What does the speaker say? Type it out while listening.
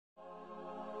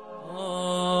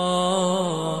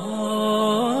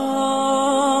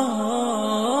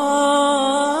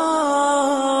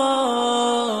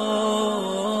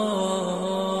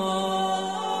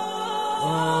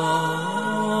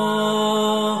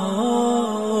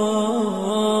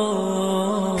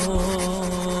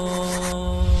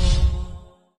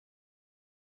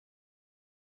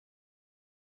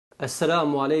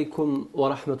Assalamu alaikum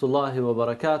wa rahmetullahi wa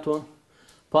barakatuh.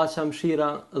 Paqja,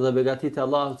 mëshira dhe begatit e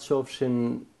Allahut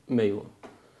qofshin me ju.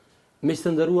 Miq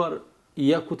të nderuar,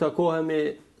 ja ku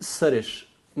takohemi sërish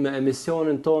me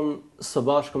emisionin ton së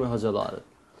bashku me hoxhallarët.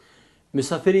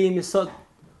 Mysafiri imi sot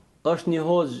është një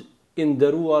hoxh i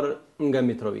nderuar nga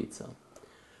Mitrovica.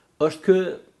 Është ky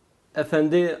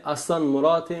efendi Asllan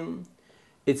Muratin,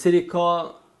 i cili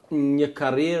ka një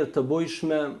karrierë të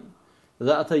bujshme dhe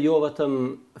atë jo vetëm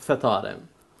fetare.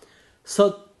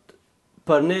 Sot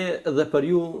për ne dhe për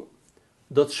ju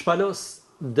do të shpalos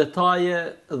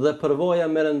detaje dhe përvoja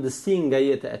me rëndësi nga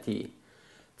jeta e tij,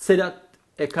 cilat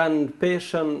e kanë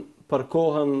peshën për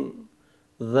kohën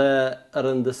dhe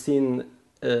rëndësinë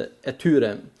e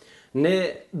tyre.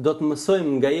 Ne do të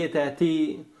mësojmë nga jeta e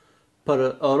tij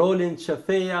për rolin që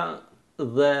feja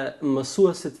dhe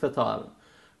mësuesit fetar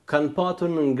kanë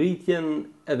patur në ngritjen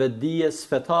e vetdijes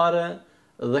fetare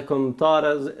dhe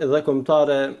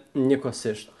kombëtare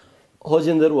njëkohësisht.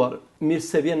 Hoxhë nderuar, mirë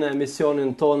se vjen në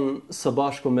emisionin ton së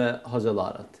bashku me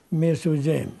hoxhallarët. Mirë se u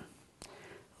gjejmë.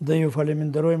 Dhe ju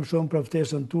faleminderojmë shumë për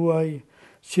ftesën tuaj,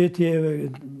 që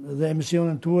dhe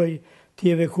emisionin tuaj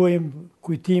t'i evokojmë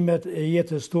kujtimet e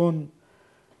jetës tonë,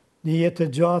 një jetë të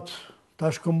gjatë,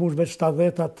 tash kam mbush veç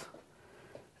 70-at,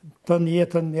 tonë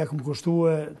jetën ja kam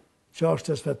kushtuar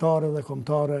çështjes fetare dhe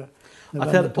kombëtare.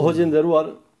 Atëherë, hoxhë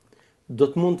nderuar, do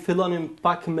të mund të fillonim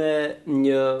pak me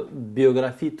një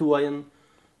biografi tuajën,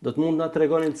 do të mund na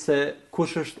tregonin se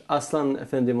kush është Asllan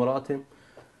Efendi Murati,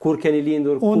 kur keni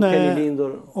lindur, ku keni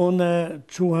lindur? Unë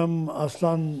quhem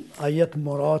Asllan Ajet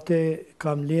Murati,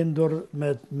 kam lindur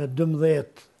me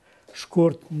 12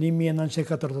 shkurt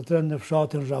 1943 në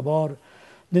fshatin Zhabar,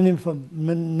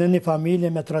 në një familje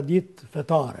me traditë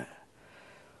fetare.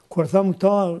 Kur them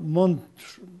këta, mund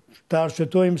të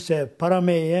arsyetojmë se para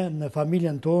meje, në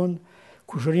familjen tonë,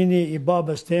 kushërini i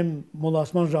babës tim, Mulla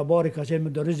Osman Zhabari, ka qenë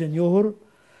mëdërriz i njohur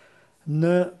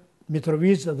në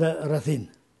Mitrovicë dhe rrethin,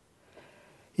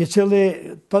 i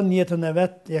cili tonë jetën e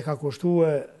vetë ja ka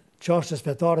kushtuar çështjes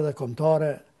fetare dhe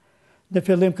kombëtare. Në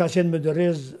fillim ka qenë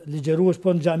mëdërriz ligjërues,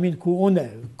 po në xhamin ku unë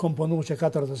kom punuar që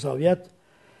 40 vjet,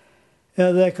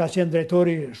 edhe ka qenë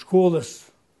drejtori i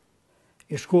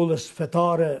shkollës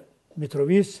fetare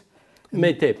Mitrovicë,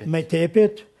 me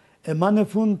tepit. E ma në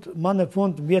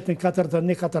fund, vjetin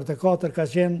 41-44, ka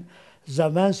qenë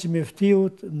zavens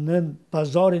miftiut në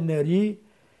pazarin e ri,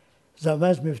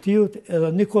 zavens miftiut,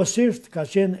 edhe njëkohësisht ka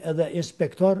qenë edhe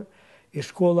inspektor i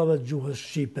shkollave të gjuhës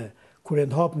shqipe, kur e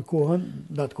ndhapën kohën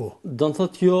në atë kohë. Do në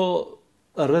thotë jo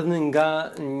rrëdhni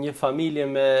nga një familje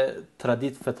me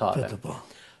traditë fetare.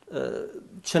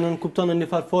 Që në nënkupton në një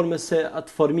farë forme se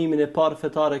atë formimin e parë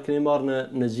fetare keni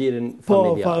marrë në gjirin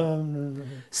familjar.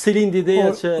 Si lindi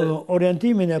ideja që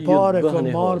orientimin e parë kam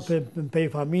marrë për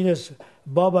familjes.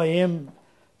 Baba jem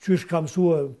qysh ka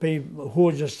mësua për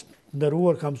hoxhës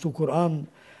nderuar, ka mësu Kur'an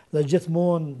dhe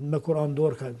gjithmonë me Kur'an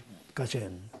dorë ka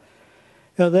qenë.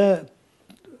 Edhe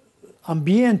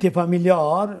ambienti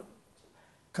familjar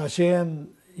ka qenë,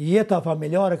 jeta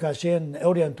familjare ka qenë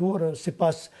orientuar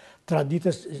sipas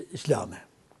traditës islame.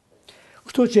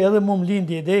 Kështu që edhe mu më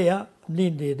lindi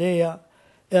ideja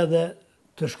edhe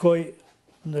të shkoj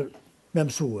me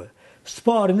mësue.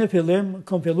 S'pari në fillim,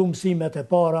 kam fillu mësimet e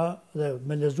para dhe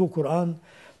me lezu Kur'an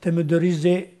të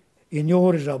mëdërizi i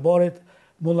njohur i Zhabarit,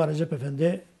 Mulla Recep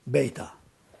Efendi Bejta.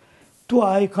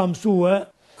 Tuaj kam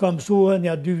mësue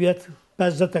një 2 vjet,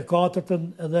 54-ën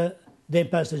edhe dhe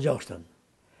 56-ën.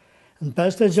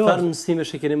 Çfarë mësime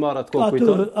që keni marrë atë kohë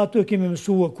kujton? Aty kemi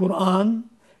mësua Kur'an,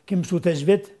 kemi mësua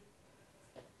tezhvit.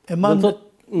 Do të thotë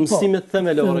mësimet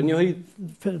themelore, njohuri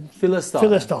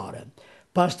fillestare.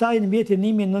 Pastaj në vitin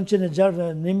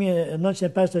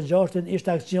 1956 ishte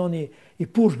aksioni i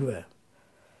pushkëve.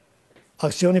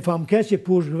 Aksioni famkeq i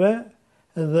pushkëve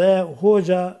dhe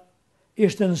hoxha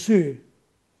ishte në sy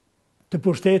të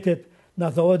pushtetit, na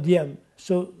tha o djem,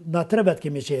 na 3 vet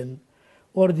kemi qenë,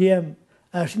 or djem,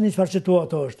 a është një çfarë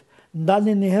situatë është.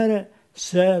 Ndalni një herë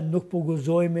se nuk po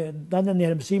guzojmë, ndalni një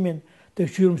herë mësimin të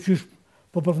këshyrëm qysh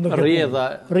po përfundon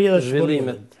rrjedha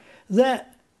zhvillimet. Dhe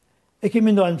e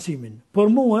kemi ndalë mësimin. Por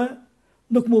mua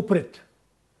nuk mu prit.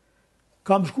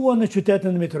 Kam shkuar në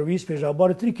qytetin e Mitrovicës, për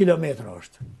Zhabari 3 kilometra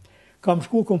është. Kam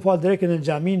shkuar, kom falë drekën në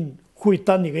xhamin, ku i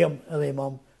tani jam edhe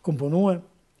imam, kom punuar.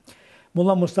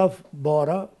 Mulla Mustaf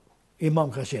Bara,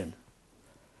 imam ka qenë.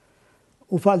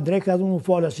 U falë dreka edhe unë u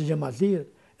falë si xhamatlir,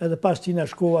 edhe pas tina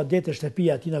shkova dete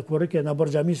shtëpia, tina kurrike, në bërë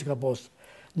xhami se ka pos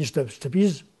një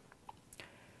shtëpiz,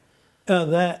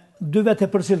 edhe 2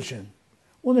 vete përcilshin.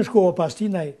 Unë shkova pas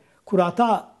tinaj, kur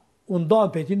ata unë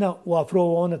dalë për tina, u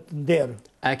afrova onë të nderë.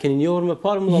 A keni njohur më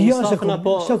parë më Mustafën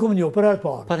apo? Se kom njohur, për herë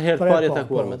parë. Për herë parë e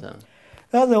takuar me ta.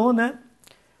 Edhe une,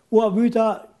 u avyta,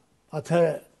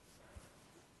 atëherë,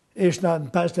 ishna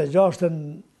në 56-ën,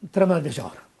 13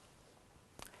 vjeqarë.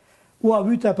 U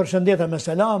avyta për shëndeta me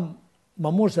selam, ma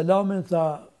murë selamin, tha,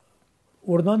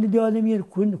 urdhoni djali mirë,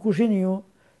 kush jeni ju,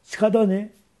 çka doni?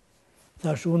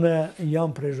 Thash, une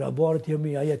jam prej Zhabarit,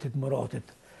 jemi ajetit Muratit.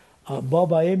 A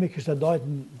baba emi kishte dajt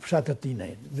në fshatët tina,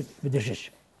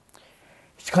 vëdishish.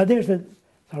 Çka deshte?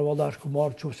 Tha, valla, shku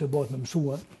marrë që se bëhet me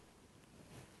mësua,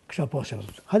 kësha pasë e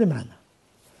vëzut. Hadi mrena.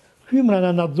 Hy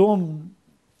mrena në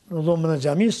dhomën në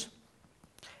gjamis,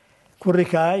 kur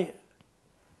rikaj,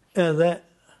 edhe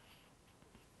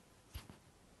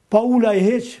pa ula i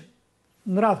heq,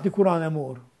 në raft një kuran e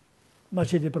morë, ma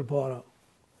qeti për para.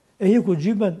 E hiku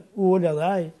gjibën, u ule dhe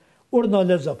aj, urna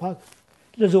leza pak,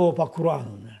 lezohë pak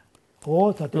kuranën. Po,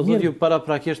 ta të mirë. Ju para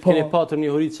prakisht keni patër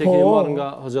një hurit që keni marrë nga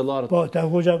hoxhallarët. Po, të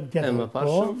hoxha tjetër. E më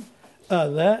pashëm.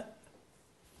 Edhe,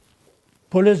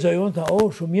 po lezojon, ta,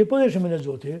 shumë mirë, po deshe me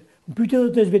lezoti. Në pytje dhe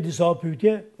të zbet disa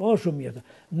pytje, shumë mirë.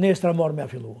 Nestra marrë me a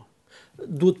fillua.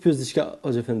 Duhet pyes diçka,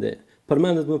 Hoxha Efendi.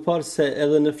 Përmendet më parë se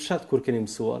edhe në fshat kur keni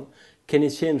mësuar, keni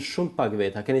qenë shumë pak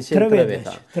veta, keni qenë 3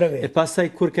 veta. E pasaj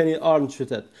kur keni ardhur në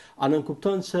qytet, a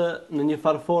nënkupton që në një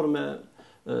farforme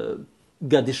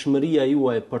gatishmëria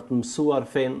juaj për të mësuar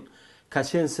fen ka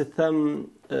qenë, si them,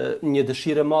 një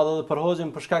dëshirë e madhe edhe për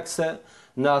Hoxhën, për shkak se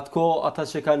në atë kohë ata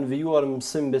që kanë vijuar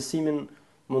mësim besimin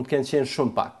mund të kenë qenë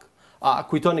shumë pak. A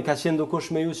kujtoni, ka qenë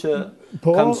dukush me ju që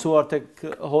ka mësuar tek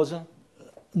Hoxha?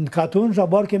 Në katun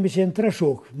Zhabar kemi qenë 3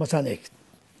 shokë, mësanek.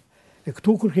 E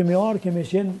këtu kur kemi arë, kemi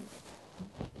qenë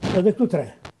edhe këtu 3.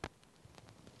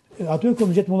 Aty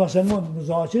kom gjithë mulla Selmon në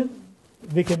Zaqin,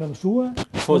 vi kemi mësua.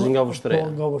 Hoxhë nga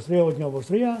Vështreja. Nga Vështreja, nga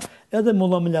Vështreja, edhe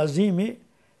mulla Mlazimi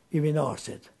i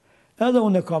Vinarsit. Edhe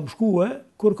unë kam shkue,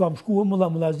 kur kam shkue, mulla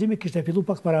Mlazimi kishte fillu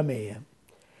pak para meje.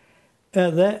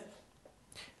 Edhe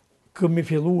kemi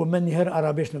fillu me njëherë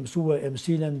arabisht në mësua, e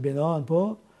mësilen, binan,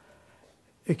 po,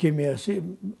 e kemi esi,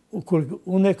 kur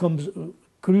unë kam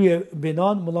krye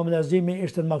binan, mulla Mlazimi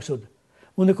ishte në Maksud.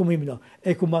 Unë kom i binan.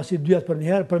 E kom asi 2 jetë për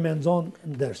njëherë për me nëzonë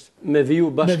në dërës. Me viju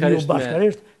bashkarisht? Me viju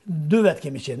bashkarisht, 2 vetë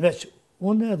kemi qenë, veç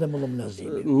unë edhe mulla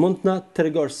Mlazimi. Mund të na të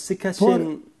regosh, si ka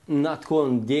qenë në atë kohë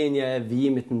ndjenja e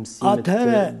vijimit në mësimit fetar?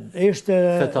 Atëherë ishte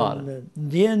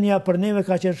ndjenja për neve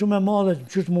ka qenë shumë e madhe,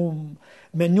 qështë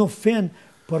me një fen,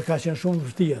 por ka qenë shumë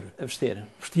vështirë. E vështirë?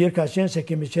 Vështirë ka qenë se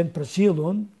kemi qenë për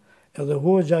cilun, edhe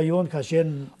Hoxha jonë ka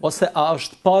qenë... Ose a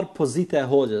është parë pozita e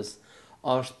Hoxhës?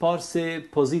 A është parë si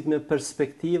pozit me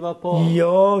perspektiva, po?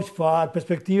 Jo, është parë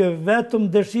perspektive, vetëm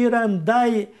dëshira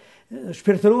ndaj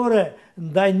shpirtërore,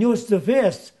 ndaj njës të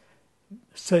fesë,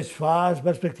 se çfarë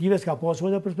perspektive, s'ka pas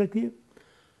Hoxha perspektive?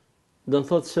 Do në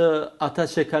thotë që ata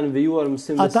që kanë vijuar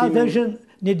mësim besimin... Ata të ishen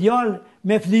një djalë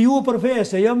me fliju për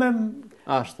fesë, jo me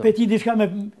peti diçka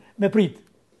me prit.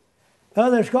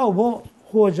 Edhe shka u bo,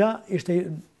 Hoxha ishte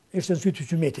në sytë të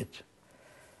qymetit,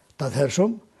 të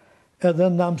atëhershëm, edhe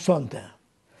në mësonte.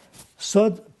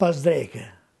 Sot pas dreke,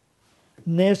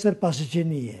 nesër pas e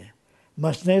qenije,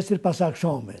 mas nesër pas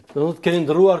akshamit. Do të keni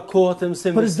ndruar kohët e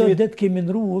mësim Për besimit? çdo ditë kemi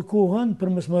ndruar kohën për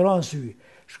mësë më ranë sy.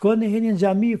 Shkoni hini në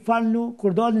xhami, falnu,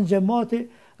 kur dalin xhamati,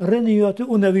 rreni ju aty,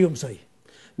 unë e viju mësoj.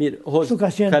 Mirë,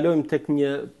 Hoxha, kalojmë tek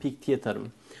një pikë tjetër.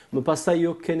 Më pastaj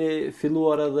ju keni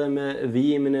filluar edhe me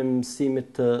vijimin e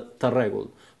mësimit të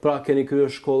rregullt. Pra keni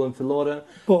kryer shkollën fillore,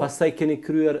 pastaj keni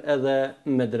kryer edhe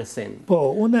medresen.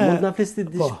 Mund na flisni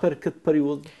diçka për këtë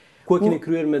periudhë? Ku keni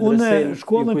kryer medresen? Unë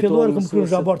shkollën fillore kam kryer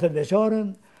Zhabar 8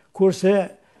 vjeçaren, kurse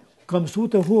kam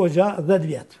mësuar te Hoxha 10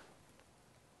 vjet.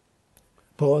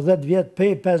 Po 10 vjet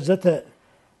pe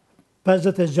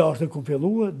 56 kam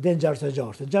filluar, deri në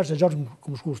 66. 66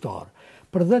 kam shkuar shtar.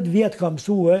 Për 10 vjet kam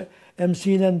mësuar e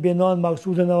mësilen, binan,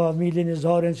 maksudën, avamilin,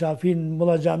 izarin, qafin,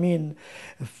 mulla gjamin,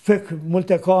 fik,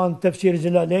 multekan, tefsir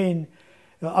Gjelalejn,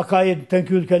 akaid,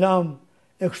 tenkyul kelam,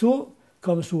 e kështu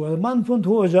ka mësua. Dhe ma në fund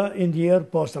Hoxha, indjerë,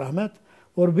 pas rahmet,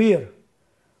 orbir,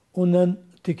 unë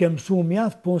t'i ke mësu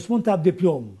mjath, po nësë mund t'ap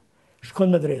diplom,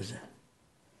 shkon me dreze.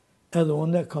 Edhe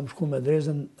unë kam shku me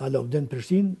drezen, Alovdin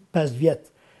Prishtin, 5 vjet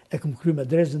e kam kry me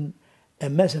drezen e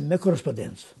mesem me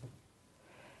korespondencë.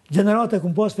 Generate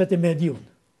kom pas fete me diun.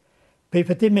 Pe i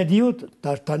fetim me diut,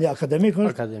 tani akademik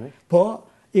është, po,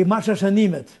 i marsha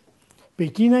shënimet. Pe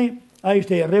i tinej, a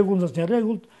ishte i regull, nësë një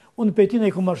regullt, unë pe i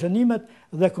tinej kom marsha shënimet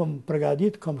dhe kom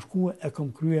pregadit, kom shku e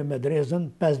kom krye me drezën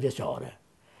 5 vjeqare.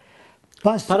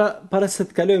 Para se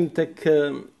të kalojmë tek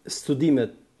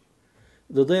studimet,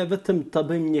 do doja vetëm të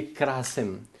bëjmë një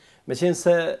krahasim. Me qenë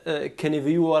se keni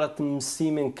vijuar atë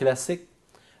mësimin klasik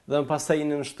dhe pastaj i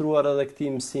nënshtruar edhe këtij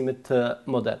mësimit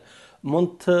modern.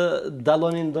 Mund të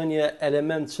dalloni ndonjë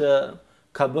element që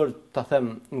ka bërë, ta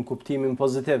them, në kuptimin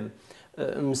pozitiv,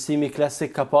 mësimi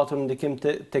klasik ka patur ndikim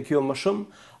tek ju më shumë,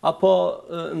 apo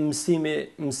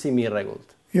mësimi i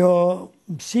rregullt? Jo,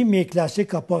 mësimi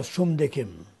klasik ka pas shumë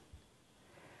ndikim.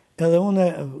 Edhe une,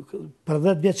 për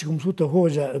 10 vjetë që kom mësu të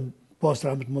hoxha pas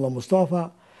Rahmet Mulla Mustafa,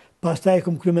 pastaj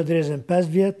kom kryer medresen 5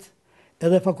 vjetë,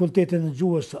 edhe fakultetin në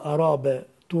gjuhës arabe,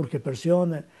 turke,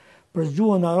 persiane. Për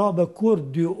gjuhën arabe, kur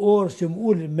 2 orë që më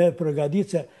ullë me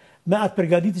përgatitje, me atë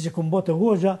përgatitje që kom bërë të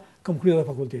hoxha, kom kryer edhe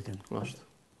fakultetin. Ashtu.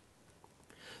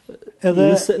 Edhe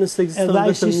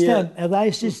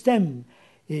ai sistem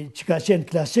që ka qenë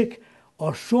klasik,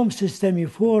 është shumë sistem i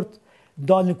fort,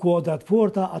 dalin kuadrat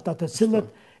forta, ata të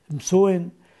cilët mësojnë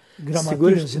gramatikën.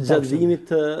 Sigurisht, gjatë vijimit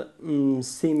të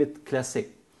mësimit klasik,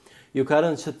 ju ka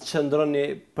rënë që të qëndroni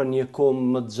për një kohë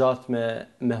më të gjatë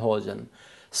me hoxhën.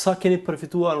 Sa keni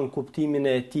përfituar në kuptimin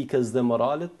e etikës dhe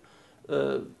moralit?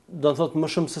 Do të thotë më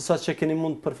shumë se sa që keni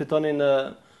mund të përfitoni në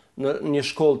një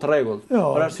shkollë të rregullt.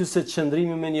 Për arsye se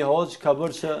qëndrimi me një hoxh ka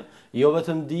bërë që jo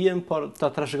vetëm dijen, por ta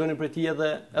trashëgoni për ti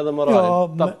edhe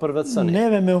moralin, ta përvetësoni.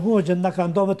 Neve me hoxhën na ka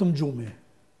ndonë vetëm gjumi.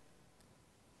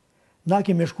 Na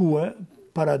kemi shkuar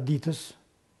para ditës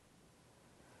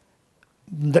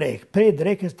në drekë. Prej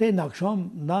drekës te në akşam,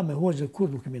 na me hoxhën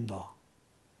kur nuk kemi nda.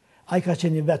 Ai ka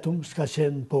qenë i vetëm, s'ka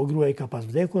qenë, po gruaja i ka pas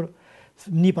vdekur,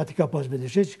 nipat i ka pas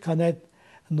vdeshiq, ka nejt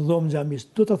në dhomë xhamis.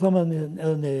 Tu të thëmë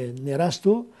edhe në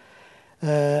rastu,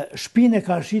 shpinë e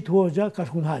ka shit hoxha, ka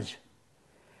shku në haqë.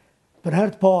 Për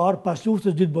herë të parë, pas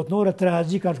luftës dytë botnore, 3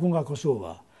 haxhi ka shku nga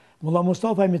Kosova. Mulla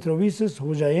Mustafa i Mitrovicës,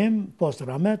 hoxha jem, pas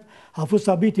Rahmet, Hafuz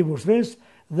Sabiti Vushtres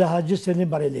dhe Haxhi Selim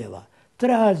Bareleva.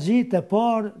 3 haxhi të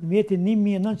parë në vitin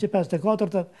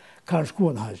 1954 kanë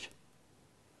shku në haqë.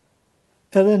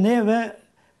 Edhe neve,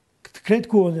 këtë kretë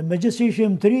kohën, me gjithë që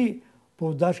ishim të ri, po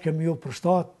dash kemi ju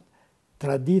përshtat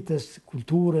traditës,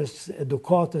 kulturës,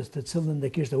 edukatës të cilën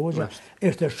dhe kishte hoxha,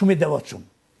 ishte shumë i devotshëm.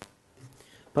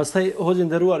 Pastaj, hoxhë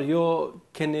nderuar, jo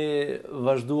keni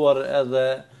vazhduar edhe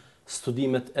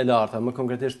studimet e larta, më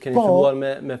konkretisht keni filluar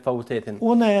me fakultetin.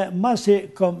 Une, masi,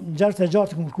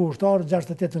 66 kom shku ushtarë,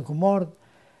 68 kom ardhë,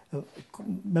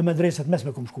 me medreset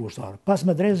mesme kom shku ushtarë. Pas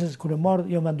medreses, kër e marrë,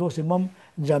 jo vendosi mam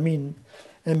në xhamin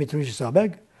e Mitrovicës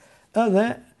Sabeg, edhe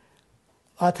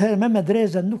atëherë me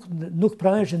medreset nuk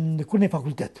praneshin në kur një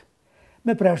fakultet.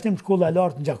 Me prashtim shkolla e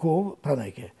lartë në Gjakov,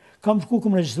 pranejke. Kam shku,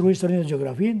 kom regjistru historinë dhe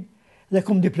geografin, dhe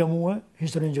kom diplomue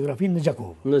historinë dhe geografin në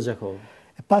Gjakov. Në Gjakov.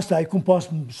 Pastaj, kom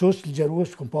pas mësus,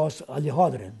 ligjerues, kom pas Ali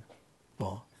Hadrin.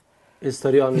 Po.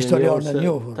 Historianë e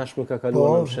njohur. Tashmë ka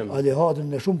kaluar në mshim. Ali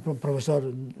Hadrin në shumë profesor,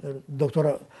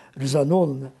 doktora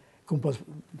Rizanol, kom pas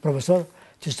profesor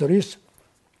të historisë.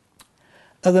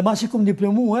 Edhe mas që kom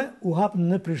diplomue, u hapë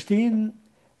në Prishtinë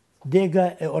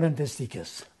dega e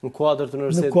orientistikës. Në kuadrë të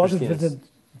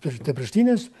Universitetit të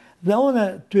Prishtinës, dhe one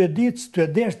të e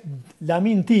desht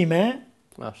lamin time,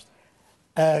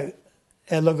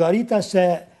 e logarita se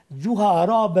gjuha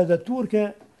arabe dhe turke,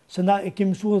 se na e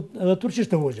kemi mësuar edhe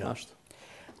turqisht të hoxha.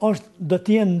 Do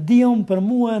t'jenë ndihmë për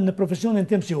mua në profesionin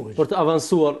tim si hoxh. Për të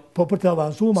avansuar. Po për të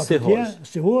avansuar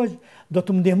si hoxh, do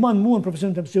të më ndihmon mua në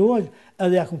profesionin tim si hoxh,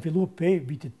 edhe ja kom filluar prej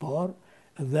vitit parë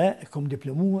dhe kom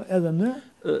diplomuar edhe në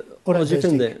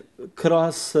orientistikë.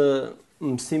 Krahas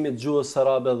mësimit gjuhës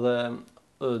arabe dhe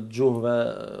gjuhëve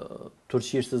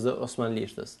turqishtës dhe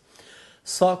osmanlishtës,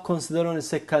 sa konsideroni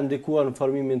se ka ndikuar në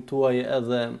formimin tuaj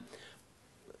edhe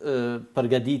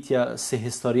përgatitja si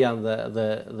historian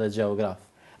dhe geograf?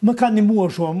 Më ka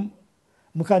ndihmuar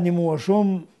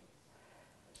shumë,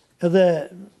 edhe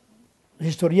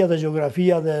historia dhe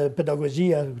geografia dhe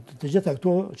pedagogjia, të gjitha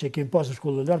këto që kemi pasur në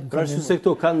shkollën e lartë. Pra që se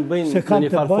këto kanë bëjnë në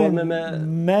një farforme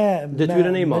me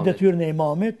detyrën e imamit. Me detyrën e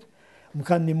imamit, më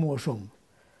kanë ndihmuar shumë.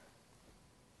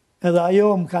 Edhe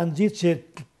ajo më kanë gjithë që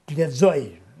të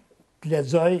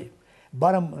lexoj,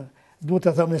 barëm duhet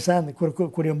të thëmë në sen,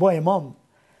 kur jë mboj imam,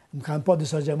 më kanë pa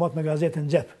disa gjemat me gazetën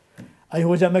në gjep. A i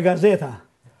hoxha me gazeta,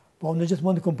 po në gjithë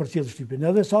mundi kom përcjellë shtypin.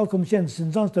 Edhe sa kom qenë si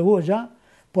nëzans të hoxha,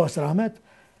 pas Rahmet,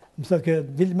 më thë ke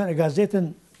dilë me gazetën,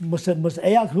 mos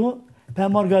e ja këtu, pa e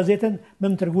marrë gazetën,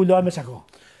 me më tërgu lajme që ka.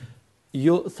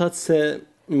 Jo, thatë se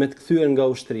me të këthyër nga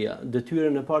ushtria,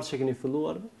 detyrën e parë që keni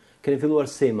filluar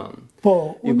se imam.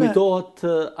 Po, ju kujtohet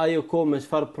ajo kohë me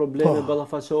çfarë probleme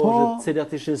ballafaqohet,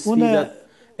 cilat ishin sfidat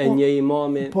e një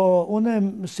imami? Po,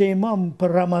 une se imam për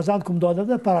Ramazan kum dalë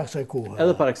edhe para kësaj kohë.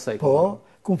 Edhe para kësaj kohë?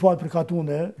 Po, kum falë për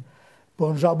katune, po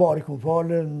në Zhabari kum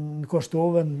falë, në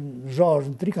Kostovë, në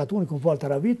Zhazh, në 3 katune kum falë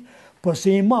taravit, po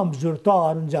se imam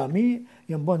zyrtar në xhami,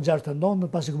 jam bën 69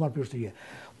 pasi kum marrë për ushtrie.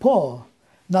 Po,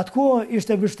 Në atë kohë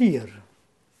ishte vështirë,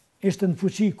 ishte në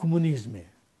fuqi komunizmi.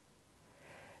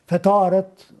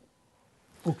 Fetarët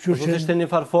u këshushin... Do të ishte një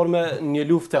farforme një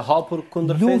luftë e hapur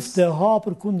kundër fesë? Luftë e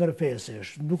hapur kundër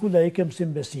fesësh, nuk u ikem si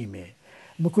besimi.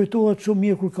 Më kujtohet shumë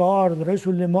mirë kur ka ardhur Re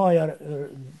Sulejmani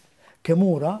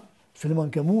Kemura,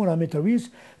 Suleman Kemura, Mitrovic,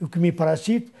 ju kemi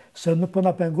paraqitur se nuk po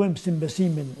na pengojmë si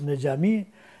besimin në xhami,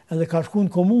 edhe ka shkuar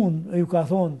në komunë e ju ka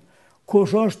thonë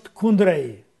kush është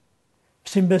kundrej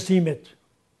si besimit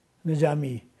në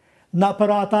xhami. Na për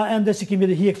ata ende si kemi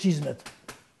dhe hiek çizmet.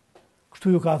 Kështu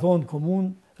ju ka thonë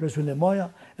komunë Re Sulejmani,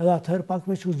 edhe atëherë pak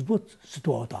veç u zbut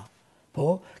situata.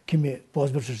 Po, kemi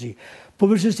pas vështirësi. Po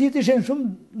vështirësitë ishin shumë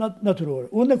natyrore.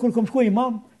 Unë kur kom shkuar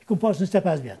imam, kom pas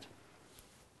 25 vjet.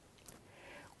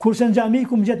 Kurse në xhami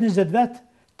kom gjetë 20 vjet,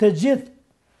 të gjithë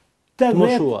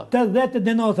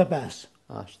 80-95.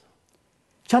 Ashtu.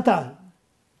 Çata,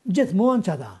 gjithmonë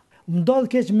çata. Më ndodh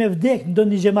keq me vdek në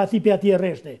një xhamati pe atij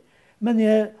rreshti. Me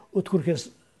një u të kërkes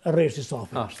rreshti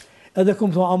safi. Ashtu. Edhe kom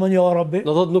thonë aman ya Rabbi.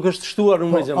 Do thotë nuk është shtuar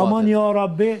numri i xhamatit. Aman ya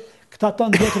Rabbi, këta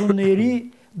tanë vetëm në iri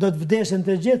do të vdesin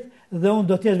të gjithë dhe unë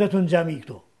do të jesh vetëm në xhami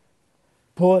këtu.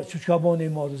 Po, që ka bëni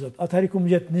i madh zot. Atëherë kom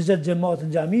gjetë 20 xhamat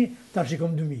në xhami, tash i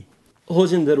kom 2000.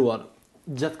 Hoxhë nderuar,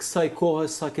 gjatë kësaj kohe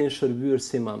sa keni shërbyer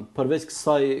si imam, përveç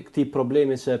këtij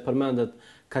problemi që përmendet,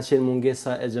 ka qenë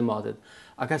mungesa e xhamatit.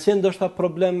 A ka qenë ndoshta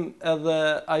problem edhe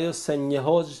ajo se një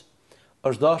hoxh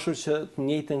është dashur që të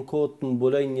njëjtën kohë të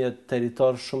mbuloj një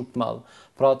territor shumë të madh,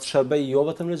 pra të shërbej jo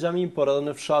vetëm në xhami, por edhe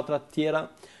në fshatra të tjera,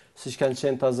 siç kanë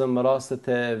qenë ta zëmë rastet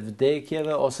e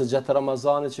vdekjeve ose gjatë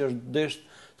Ramazanit që është dësht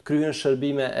të kryen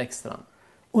shërbime ekstra.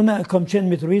 Unë kam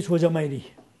qenë Mitrovic hoxha më i ri.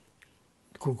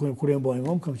 Kur e mbojmë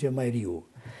imam, kam qenë më i riu.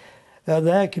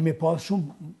 Edhe kemi pas shumë,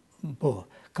 po,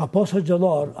 ka pas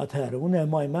hoxhallar atëherë. Unë e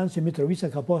maj mend se Mitrovic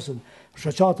ka pas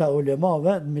shoqata e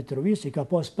ulemave, Mitrovic i ka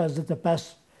pas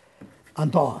 55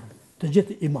 antar, të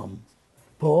gjithë imam.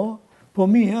 Po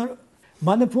mirë,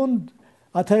 ma në fund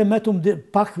atëherë metëm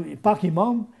pak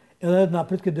imam, edhe na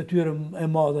prit këtë detyrë e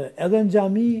madhe, edhe në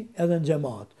xhami, edhe në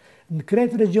xhamat. Në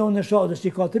kretë regionin e Shadës, që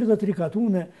ka 33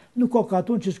 katune, nuk ka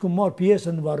katun që s'ku marrë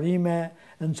pjesë në varrime,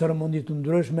 në ceremonit të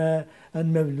ndryshme, në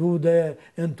mevlude,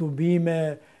 në tubime,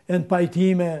 në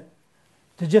pajtime,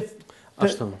 të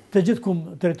gjithë kumë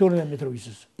teritorin e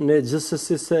Mitrovicës. Ne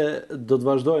gjithsesi se do të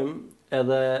vazhdojmë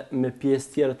edhe me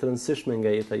pjesë tjera të rëndësishme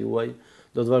nga jeta juaj,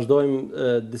 do të vazhdojmë,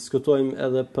 diskutojmë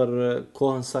edhe për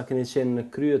kohën sa keni qenë në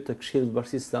krye të Këshillit të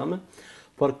Bashkisë Islame,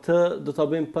 por këtë do ta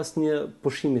bëjmë pas një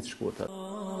pushimi të shkurtër.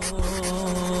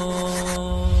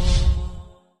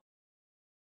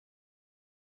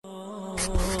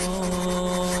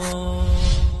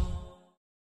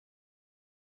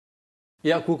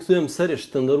 Ja ku kthyem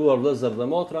sërish të nderuar vëllezër dhe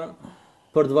motra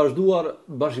për të vazhduar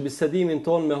bashkëbisedimin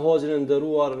ton me hoxhin e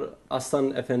nderuar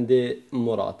Asllan Efendi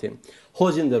Muratin.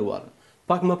 Hoxhi i nderuar,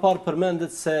 pak më parë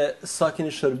përmendet se sa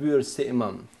keni shërbyer si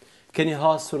imam. Keni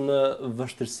hasur në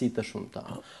vështirësi të shumta.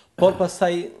 Por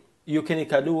pastaj ju keni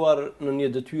kaluar në një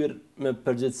detyrë me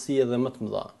përgjegjësi edhe më të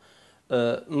mëdha.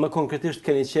 Më konkretisht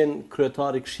keni qenë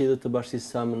kryetari i Këshillit të Bashkisë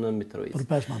Islame në Mitrovic. Për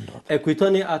 5 mandat. E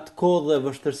kujtoni atë kohë dhe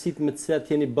vështirësitë me të cilat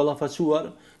jeni ballafaquar,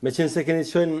 meqense keni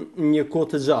qenë një kohë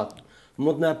të gjatë.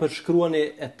 Mund të na përshkruani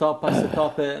etapë pas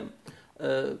etape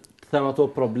them ato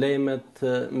problemet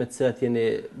me të cilat jeni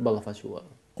ballafaquar.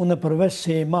 Unë përveç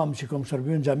se imam që kam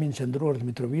shërbyer në xhamin qendror të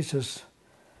Mitrovicës,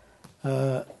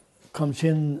 kam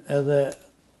qenë edhe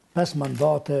 5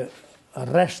 mandate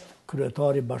rresht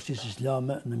kryetari i Bashkisë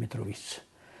Islame në Mitrovic.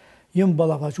 Jam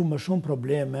ballafaquar me shumë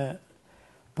probleme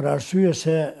për arsye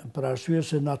se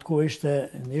në atë kohë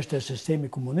ishte sistemi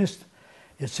komunist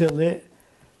i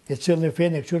cili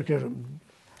fenë kështu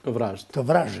të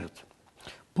vrazhët.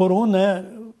 Por unë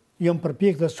jam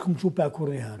përpjek dhe s'kum çupe kur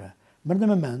një herë. Mërë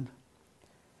me mend,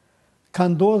 ka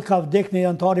ndodhë ka vdek një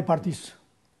antar i partisë.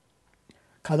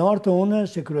 Ka ardhur të une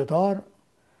si kryetar,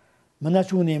 më në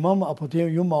që unë imam, apo të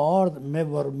ju më ardhë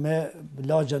me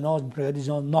la gjenazën, më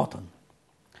përgatizon natën.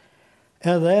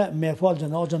 Edhe me falë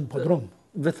gjenazën për drumë.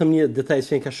 Vetëm një detaj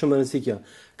që ka shumë rëndësi kjo.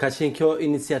 Ka qenë kjo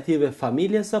iniciative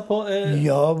familjes apo e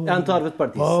antarëve të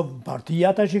partisë? Po, partia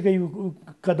ata që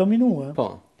ka dominua. Po.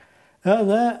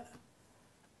 Edhe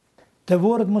të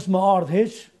vorët mos më ardhë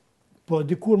heq, po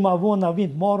dikur ma vonë na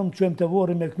vind marrëm, çojmë të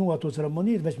vorë me kënu ato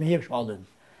ceremonit, veç me hek shkallën.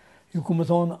 Ju ku më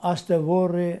thonë, as të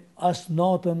vorë, as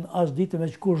natën, as ditën,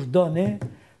 veç kush dëni,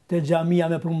 të xhamia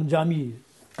me prumë xhami.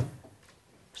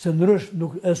 Se ndrysh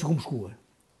nuk e s'kum shkuar.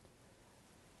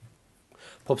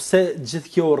 Po pse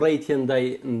gjithë kjo urrëtie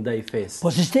ndaj fesë?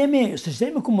 Po sistemi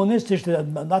komunist ishte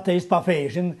ateist pa fe,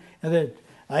 ishin edhe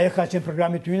ajo ka qenë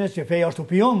programi tyne që feja është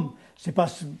opium, si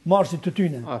pas marsit të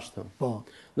tyne. Ashtu. Po.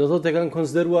 Do thotë e kanë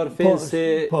konsideruar fenë si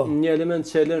një element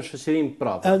që e lën shoqërinë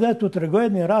prapë. Edhe të tregoj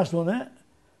një rast unë,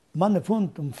 ma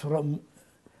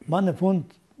në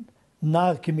fund na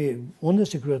kemi, unë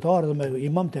si kryetar dhe me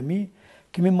imam të mi,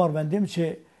 kemi marrë vendim që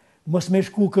mos me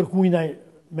shku kërkujna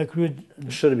me kryet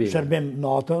shërbim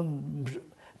natën,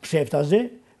 psheftazi,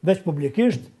 veç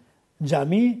publikisht, në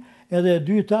xhami, edhe e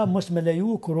dyta mos me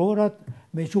leju kurorat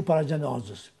me i qu para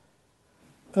gjenazës.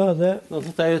 Edhe... Do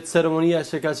thotë ajo ceremonia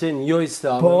që ka qenë jo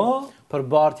islame, për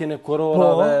bartjen e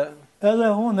kurorave... Edhe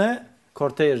une,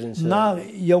 kortezhin që... Na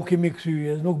jau kemi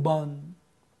këthyje, nuk banë.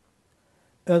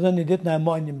 Edhe një ditë na e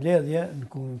majnë një mbledhje në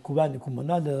kuvendin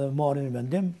komunal edhe marrin një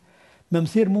vendim, me më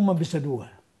thirë mu më bisedue.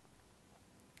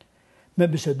 Me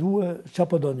bisedue, që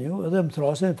po do një, edhe më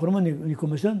trasen, formën një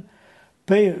komision,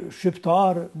 pej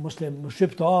shqiptar, muslim,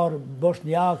 shqiptar,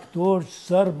 bosnjak, turq,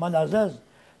 sërb, malazez,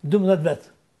 12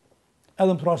 vetë.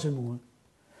 Edhe më trasen mu.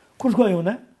 Kur shkoj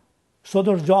une? Sot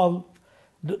është gjallë,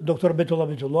 doktor Betullah,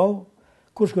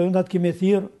 kur shkoj une, atë kemi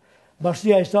thirë,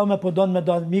 Bashkia Islame po donë me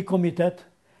dalë mi komitet,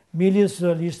 mi lidhë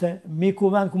socialiste, mi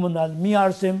kuvend komunal, mi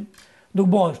arsim, nuk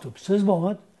bëhen shtu. Pse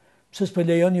s'bëhet? Pse s'pe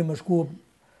lejon një më shku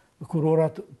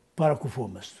kurorat para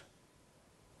kufumës.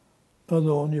 Edhe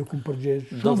unë ju kumë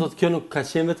përgjegjë. Do thotë kjo nuk ka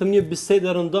qenë vetëm një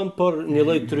bisedë rëndom, por një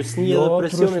lloj trysnie dhe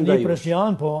presioni ndaj jush.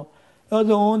 Presion, po.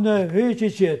 Edhe unë heq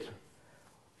i qetë.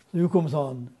 Ju kumë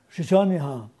thonë, shiqani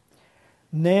ha,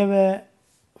 neve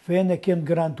fene kemë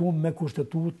garantuar me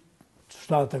kushtetut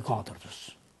 74-ës.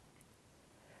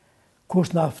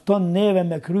 Kush na fton neve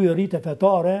me krye rrite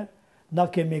fetare, na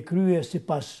kemi krye si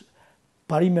pas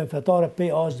parime fetare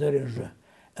pej as deri në zhë.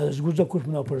 Edhe zguzo kush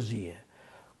më na përzije.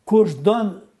 Kush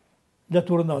don le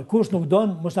turnoj, kush nuk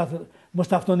don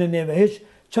mos ta ftoni neve hiç,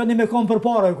 çani me kom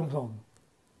përpara ju kum thon.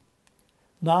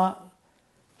 Na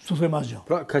sufrim asgjë.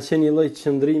 Pra ka qenë një lloj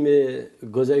qëndrimi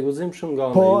gozaj guzimshëm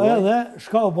nga po edhe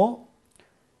shka u bo,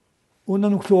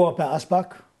 unë nuk thua pa as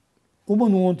pak. U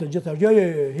mënuan të gjithashtu, jo,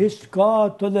 hiç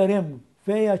ka tolerim,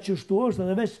 feja që shtu është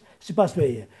edhe veç si pas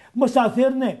feje. Mos ta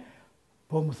thirrni,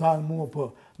 po më thanë mua, po,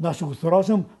 na që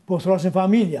thrasim, po thrasim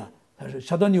familja.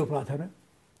 Qa do një pra atëherë?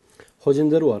 Hoxhë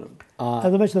nderuar.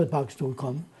 Edhe veç edhe pak shtu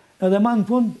kam. Edhe ma në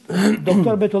fund,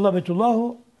 doktor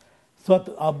Betullahu,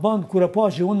 thot, a bënd, kur e pa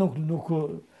që unë nuk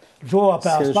gjova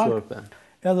pe as pak,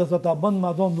 edhe thot, a bënd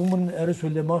ma dhonë numërin e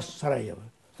Resulimos Sarajevë.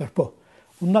 Thot, po,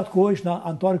 unë në atë kohë ishtë në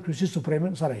antari Kryqësisë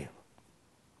Supreme në Sarajevë.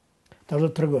 Ta do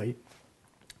të tregoj.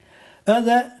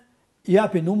 Edhe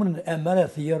japi numrin e merë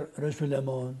thirr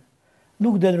Resulimon.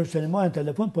 Nuk del Resulimon në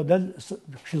telefon, po del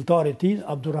këshilltari i tij,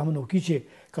 Abdurrahman Ukiçi,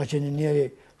 ka qenë njëri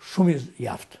shumë i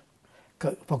aftë.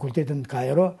 Ka fakultetin në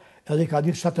Kairo, edhe ka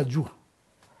ditë 7 gjuhë.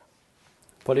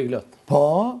 Poliglot.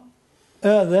 Po,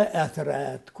 edhe e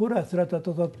thret. Kur e thret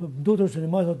ato thotë, duhet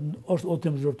Resulimon thotë është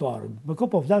ultim zyrtar. Me ko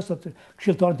po flas atë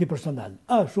këshilltarin ti personal.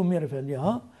 Shumë mirë fendi,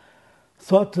 ha?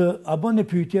 Thot, a bën një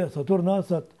pyetje, thot urna,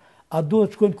 thot, a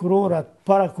duhet shkojnë kurorat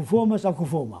para kufomës, a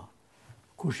kufoma?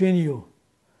 Kush jeni ju?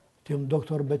 Tim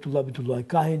doktor Betullah,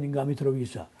 ka heni nga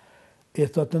Mitrovisa. E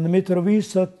thot, në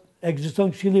Mitrovisë, thot,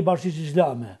 ekziston Këshilli i Bashkisë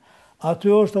Islame.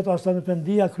 Aty është, thot, Asllan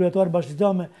Efendia, kryetar i Bashkisë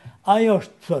Islame, ai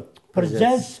është, thot,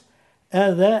 përgjegjës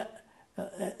edhe...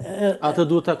 Atë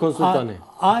duhet ta konsultoni.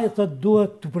 Ai, thot,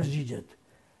 duhet të përgjigjet.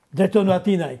 Drejtonu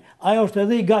atinaj. Ai është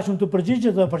edhe i gatshëm të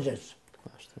përgjigjet dhe përgjegjës.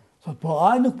 Thot, po,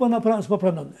 ai nuk po na pranon, s'po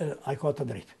pranon, ai ka të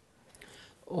drejtë.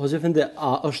 Hoxhë Efendi, a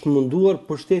është munduar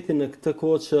pushteti në këtë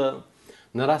kohë që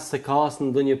në rast se ka asë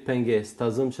ndonjë pengesë,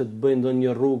 ta zëm që të bëjë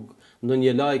ndonjë rrugë,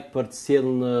 ndonjë lajk për të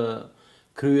sjellë në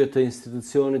krye të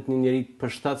institucionit një njeri të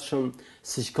përshtatshëm,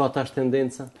 siç ka tash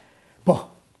tendenca? Po.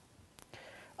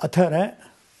 Atëherë,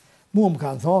 mua më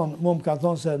kanë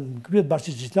thonë se në krye të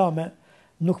Bashkisë Islame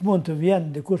nuk mund të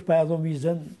vjen dikush pa e dhënë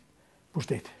vizën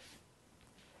pushteti.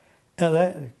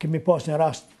 Edhe kemi pas një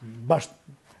rast më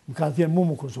kanë thënë mu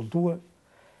më konsultue,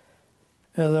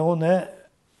 edhe une,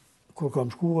 kur kam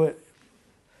shkue,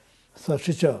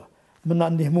 thashë që më në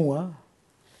ndihmua,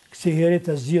 kësi herit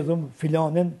të zgjidhëm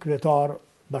filanin kryetar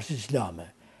Bashkisë Islame,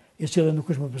 i cili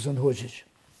nuk është më përsen Hoxhë.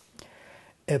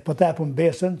 E po të epëm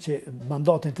besën që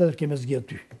mandatin të tërë keme zgjidhë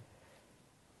ty.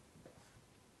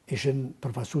 Ishin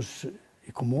përfasus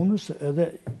i komunës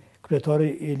edhe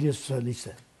kryetari i Lisë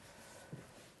Socialiste.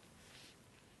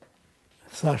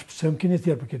 Thash, pëse më keni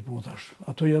thjerë për këtë punë, thash.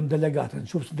 Ato janë delegatën,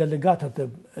 qëfë delegatët e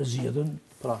zgjedhën.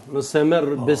 Pra, nëse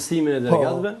merë besimin e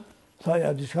delegatëve? Tha,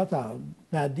 ja, diçka ta,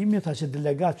 me adimi, tha që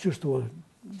delegatë qështu,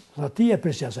 tha, ti e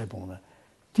presja saj punë,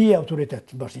 ti e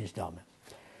autoritet në Bashkinë Islame.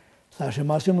 Thash, e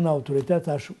masim në autoritet,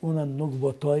 thash, unë nuk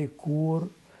votoj kur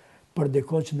për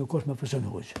dikon që nuk është me përsen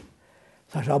Hoxhë.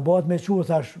 Thash, a bëhet me qu,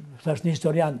 thash një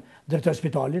historian drejtor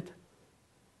spitalit,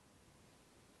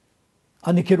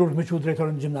 a një kirurg me qu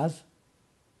drejtor në gjimnaz,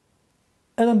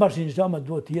 edhe në bashkë një gjama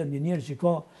duhet të jenë një njerë që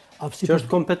ka aftësi. Që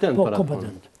është kompetent për atë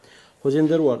punë. Hoxhë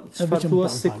nderuar, çfarë thua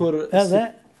sikur edhe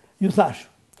ju thash,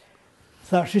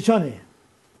 shiqoni,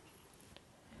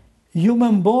 ju me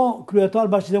mbo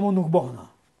kryetar bashkëdemon nuk bëhna.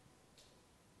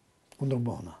 Unë nuk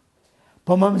bëhna.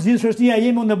 Po më mëzidhë shështia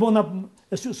jemi unë e bëhna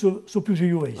su pyshë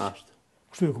ju e ishë.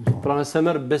 Kështu ju këmë. Pra nëse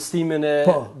merë besimin e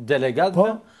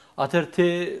delegatëve, atër ti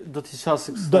do t'i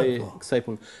qasë kësaj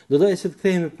punë. Do dojë që të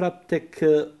kthehemi prapë tek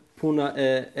puna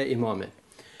e imamit.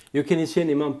 Ju keni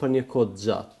qenë imam për një kohë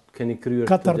gjatë, keni kryer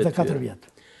 44 vjet.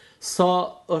 Sa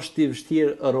është i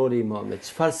vështirë roli i imamit?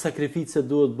 Çfarë sakrifice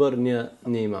duhet bërë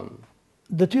një imam?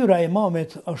 Detyra e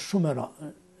imamit është shumë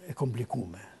e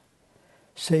komplikuar.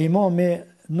 Se imami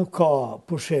nuk ka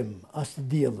pushim, as të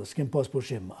diell, s'kem pas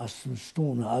pushim, as në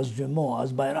shtunë, as gjëmo,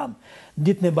 as bajram.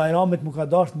 Ditën e bajramit më ka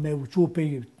dashur me uqu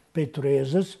pe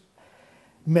turezës,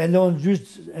 me lënë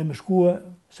gjysë e më shkue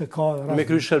se ka rast me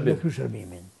kry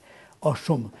shërbimin. Është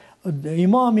shumë.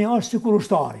 Imami është sikur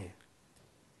ushtari.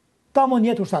 Ta më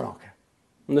njetë ushtarake.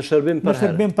 Në shërbim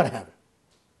për herë.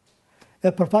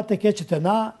 E për fat të keq që të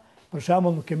na, për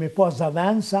shembull nuk kemi pas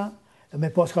zavensa,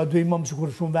 me pas ka 2 imam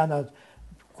sikur shumë venda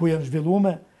ku janë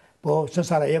zhvilluar, po në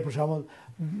Sarajevo për shembull,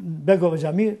 Begove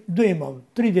xhami 2 imam,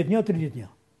 31.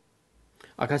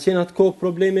 A ka qenë atë kohë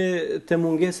problemi te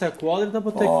mungesa e kuadrit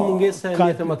apo tek mungesa e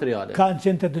mjeteve materiale? Kanë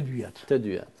qenë të dyjat. Të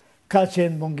dyjat. Ka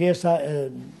qenë mungesa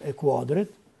e kuadrit,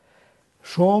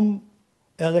 shumë,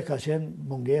 edhe ka qenë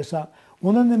mungesa.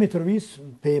 Unë në mitërvis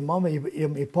pe imam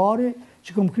i pari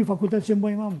që kom kry fakultet që më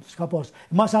bëj imam, s'ka pas.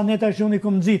 Masa neta që unë i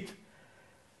kom nëzit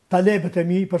talebet e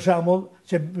mi, për shembull,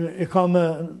 që i kam në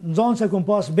zonë se kom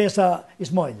pas Besa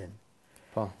Ismailin.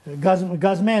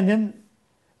 Gazmenin,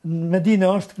 në Medinë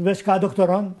është, veç ka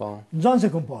doktoran, në zonë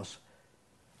se kom pas.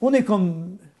 Unë i kom...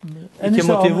 I ke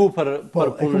motivu për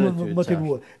punën e ty.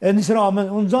 Motivu. E njësë ramën,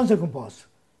 unë në zonë se kom pas.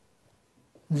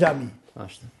 Në gjami.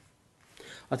 Ashtë.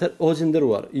 Atër, hoxhë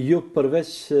nderuar, ju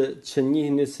përveç që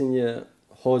njihni si një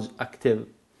hoxhë aktiv,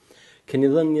 keni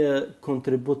dhënë një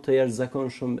kontribut të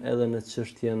jashtëzakonshëm edhe në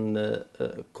çështjen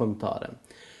kombëtare.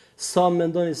 Sa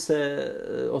mendoni se,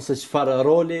 ose çfarë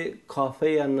roli ka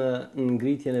feja në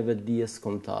ngritjen e vetdijes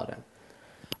kombëtare?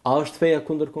 A është feja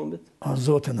kundër kombit? A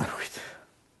Zotë na ruaj.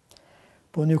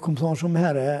 Po një këmë thonë shumë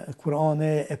herë,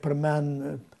 Kurani e përmen,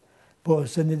 po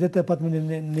se një ditë e patë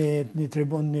një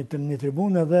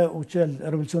tribunë edhe u qelë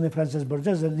revolucioni francez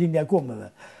bërgjes dhe linja komëve.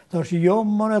 Ta është jo,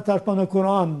 mëre ta është pa në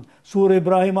Kur'an, surë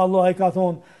Ibrahim, Allah i ka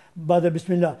thonë, bade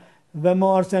bismillah, ve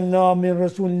ma arsenna min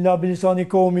rasulillah bilisani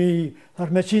komi, ta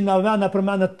është me qina vena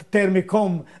përmenet termi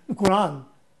kom në Kur'an.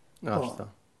 Ashtë.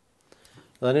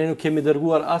 Dhe ne nuk kemi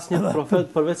dërguar asë një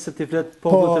profet përveç se t'i fletë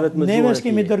popullët e vetë më gjuhën e ti. Neve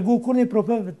s'kemi dërgu kur një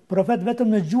profet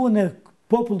vetëm në gjuhën e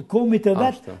popullë komit e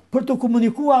vetë për të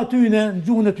komunikua atyne në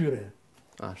gjuhën e tyre.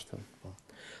 Ashtë.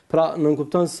 Pra,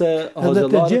 nënkupton se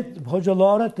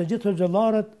hoxhallarët, të gjithë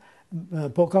hoxhallarët,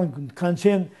 po kanë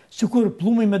qenë sikur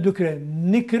plumi me 2 kreh.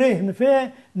 Një kreh në fe,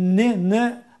 në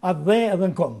atë dhe edhe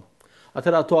në kom.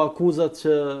 Atër ato akuzat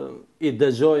që i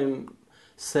dëgjojmë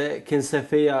se kinse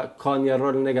feja ka një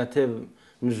rol negativ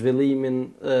në zhvillimin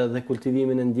dhe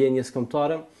kultivimin e ndjenjes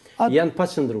kombëtare, janë pa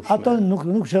qëndrueshme. Ata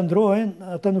nuk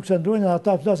qëndrojnë,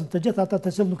 ata flasin të gjithë ata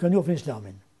të cilët nuk e njohin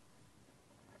Islamin.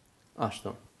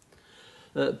 Ashtu.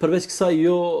 Përveç kësaj,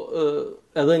 jo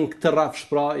edhe në këtë rrafsh,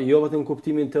 pra, jo vetëm në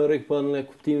kuptimin teorik, por në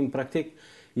kuptimin praktik,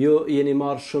 jo jeni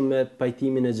marrë shumë me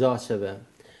pajtimin e gjaqeve.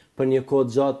 Për një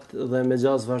kohë gjatë dhe me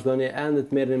gjaz vazhdoni ende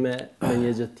të merrni me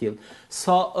një gjë të tillë.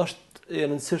 Sa është i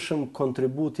rëndësishëm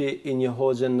kontributi i një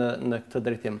hoxhe në këtë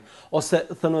drejtim? Ose,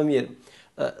 thënë më mirë,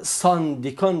 sa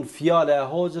ndikon fjala e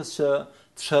hoxhës që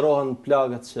të shërohen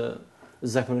plagët që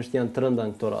zakonisht janë të rënda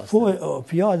në këto raste? Po,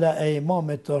 fjala e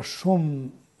imamit është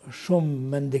shumë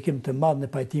me ndikim të madh në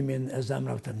pajtimin e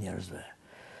zemrave të njerëzve.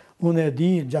 Unë e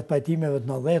di, gjatë pajtimeve të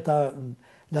 90-ta,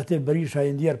 Latif Berisha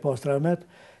i ndjerë pas Rahmet,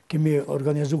 kemi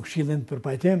organizu këshillin për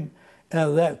pajtim,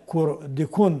 edhe kur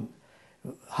dikun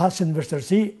hasin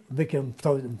vështërsi, dhe kem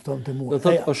ftonë të mua. Do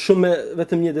thotë, është shumë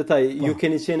vetëm një detaj, ju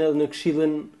keni qenë edhe në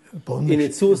këshillin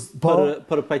iniciues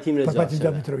për pajtimin e gjaqeve. Për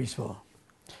pajtimin e mitërvis, po.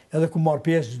 Edhe ku marr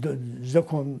pjesë, çdo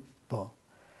kon, po.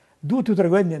 Duhet t'ju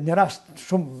tregoj një rast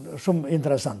shumë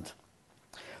interesant.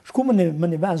 Shkumë në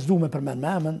një vend s'du me përmend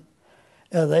me emën,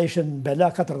 edhe ishin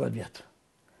bela 40 vjetë.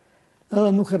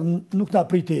 Edhe nuk ta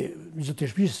priti zoti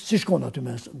i shtëpisë, si shkon aty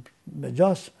me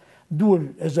gjas, duel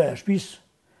e zoja e shtëpisë,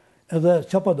 edhe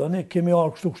çapa doni, kemi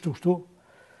ardhur kështu.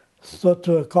 Thot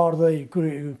ka ardhur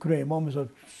krye imami,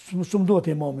 thot, s'm duhet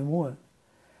imami mua.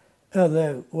 Edhe,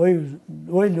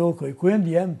 oj lokoj, ku janë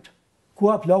djemët, ku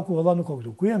a plaku, valla nuk o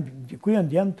këtu, ku janë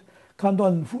djemët, ka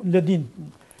ndonë në ledin,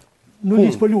 nuk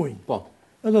disë pëllujnë. Po.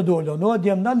 Edhe dole, no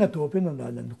djemë nalë në topin, në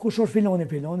nalë, kush është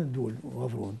filonin, dole, u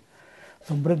afronë.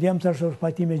 Thëmë, bre djemë të është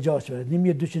pajtimi gjashve,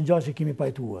 1200 gjashve kemi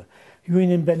pajtuë, ju i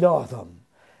një mbela, thëmë,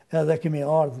 edhe kemi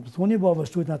ardhë, thuni babë,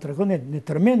 stujt në të rekone, një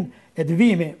tërmin, e të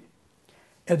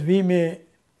vimi,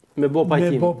 me bo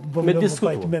pajtimi, me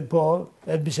diskutu. Po,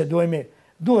 e të bisedojme,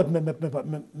 duhet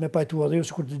me pajtua dhe ju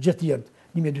së kur të gjithë tjertë,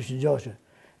 1200 gjashve.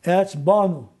 E që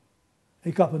banu,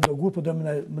 i ka pëndogur, po do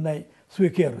më nej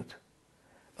thuj kjerët.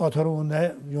 Atëherë unë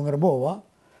ju ngërbova,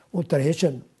 u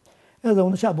tërheqen, edhe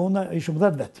unë që abona ishëm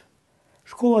 10 vetë.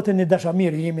 Shkova të një dasha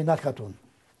mirë jemi në atë katun.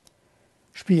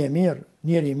 Shpije mirë,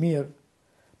 njeri mirë,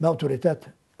 me autoritet,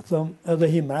 thëm, edhe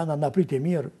hi mrena, në apriti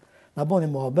mirë, në boni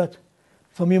muhabet,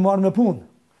 thëm i marë me punë,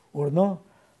 urno,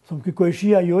 thëm këj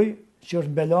kojshia juj, që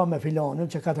është mbela me filanin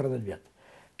që 40 vjetë.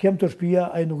 Kem të shpija,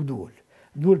 a i nuk duhet.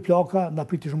 Duhet plaka, në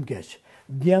apriti shumë keqë.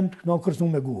 Djemët, në kërësnu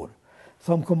me gurë.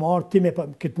 Thëm, këmë arë, ti me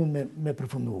këtë punë me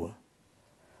përfundua.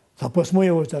 Tha, po s'mu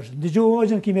e ojtë ashtë, digjohë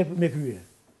ojtën ki me kryje.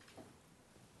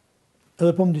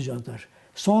 Edhe po më digjohë tash.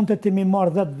 Sonte ti mi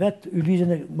marë 10 vetë y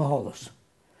ligjën e mahallës.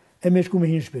 E me shku me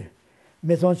hinë shpi.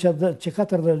 Me thonë që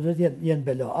 40 vetë jenë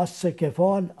bela. Asë se ke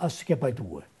falë, asë se ke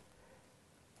pajtuë.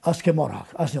 Asë ke marë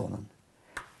hakë, asë njënën.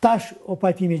 Tash o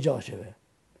pajtimi gjasheve.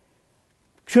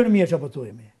 Këshërë mirë që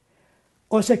pëtojmi.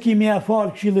 Ose kimi e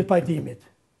falë këshillit pajtimit.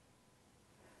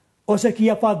 Ose ki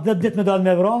ja pa 10 dit me dalë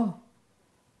me vra,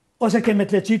 ose ke me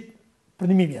të leqit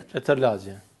për 1000 vjetë. E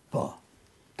tërlagje. Po,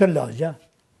 tërlagje.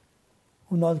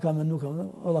 Unë atë kam e nuk,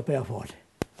 Allah pe ja fali.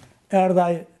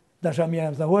 Erdhaj, dasha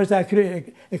mjera më tha, hojështë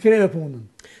e kreve punën.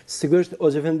 Sigurisht, o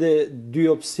gjefende, 2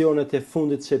 opcionet e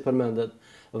fundit që i përmendet,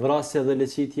 vrasja dhe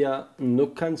leqitja,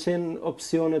 nuk kanë qenë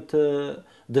opcionet të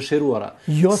dëshiruara.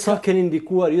 Sa keni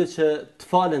ndikuar ju që të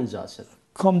falen gjashet?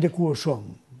 Kam ndikuar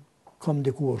shumë.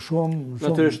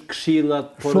 Natyrisht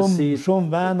këshillat, porësit. Shumë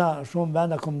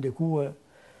vena kam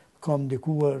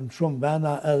ndikuar në shumë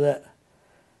vena edhe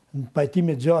në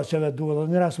pajtimit gjasheve duhet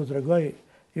dhe një rast u të regoj,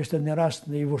 ishte një rast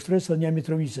në i Vushtrisë dhe një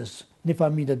Mitrovicës, një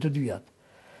familje të dyjat.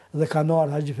 Dhe kanë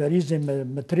arë Haxhi Ferizi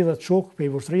me 30 shokë për i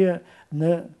Vushtrije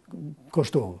në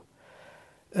Koshtovë.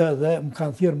 Edhe më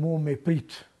kanë thirë mu me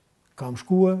pritë, kam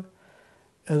shkue,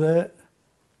 edhe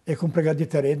e kom pregadit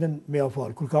të redin me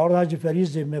afalë. Kur ka ardhë Haxhi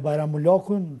Ferizi me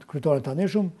Bajramullakun, kryetarin të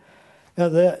anishëm,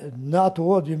 edhe në ato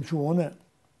odë jëmë që une,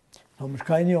 më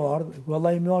shka i një ardhë,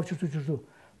 vëllaj i më ardhë qështu,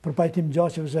 për pajtim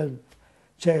gjasheve se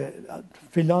që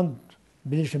filan,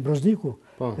 bilishin brozdiku,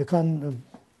 e kanë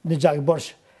një gjakë bërsh,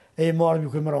 e i marrë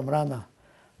mjë këmëra mrena.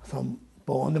 Thëmë,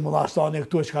 po, në më lastani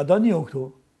këtu, që ka do një këtu?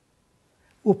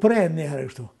 U prejnë një herë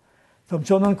këtu. Thëmë,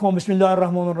 që në kom,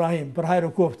 Bismillahirrahmanirrahim, për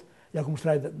hajrë u koft, ja këmë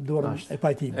shtrajt dorën e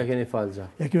pajtimi. E keni falë gja.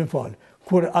 E kemi falë.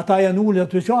 Kur ata janë ullë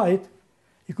të qajt,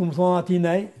 i këmë thonë ati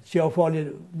nej, që ja u falë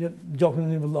gjakën e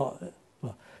një vëlla.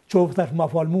 Qovë tash ma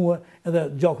falë muë edhe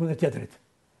gjakën e tjetërit.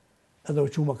 Edhe u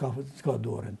quma ka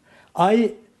dorën.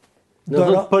 Ai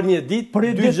për një ditë,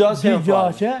 2 gjashe janë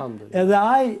falë. Edhe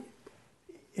ai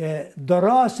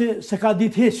dorasi se ka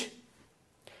ditë hiq.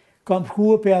 Kam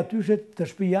shkuë për atyshet të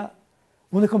shpia,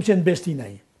 unë kam qenë bestin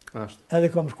ai. Edhe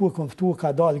kam shkuë, kam ftu,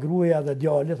 ka dalë gruaja dhe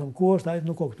djalli, thëmë, ku është, ai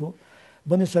nuk o këtu.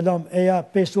 Bëni selam, eja,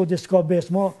 5 sot s'ka bes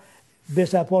ma,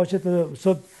 besa e paqet,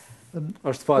 sot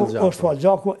është falë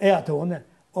gjaku, eja të une,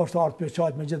 është ardhë për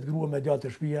qajtë me gjithë grua me djallë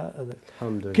të shpia.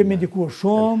 Kemi ndikuar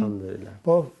shumë,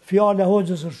 po fjale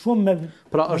Hoxhës është shumë me...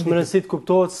 Pra është më rëndësi të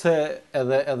kuptohet se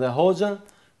edhe Hoxha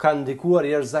ka ndikuar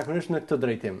jashtëzakonisht në këtë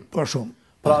drejtim. Po shumë.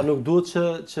 Pra nuk duhet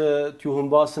që t'ju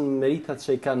humbasin meritat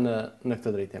që i kanë në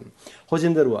këtë drejtim.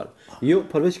 Hoxhë nderuar, ju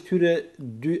përveç këtyre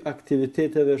 2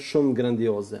 aktiviteteve shumë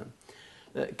grandioze,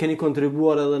 keni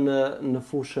kontribuar edhe në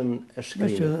fushën e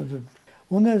shkrimit.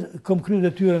 Unë kam kryer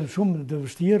detyrën shumë të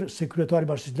vështirë, se kryetari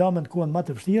Bashkisë Islame në kohën më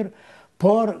të vështirë,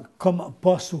 por kam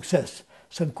pas sukses.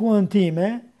 Se në kohën time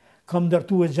kam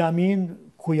ndërtuar xhamin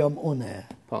ku jam unë.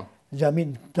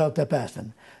 Xhamin të pesën,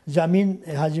 xhamin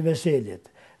e Haxhi Veselit,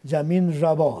 xhamin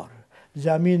Zhabar,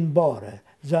 xhamin Bare,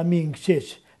 xhamin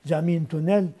Kçiç, xhamin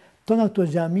Tunel, tona këto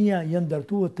xhamia janë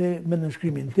ndërtuar me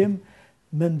nënshkrimin tim,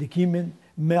 me ndikimin,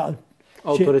 me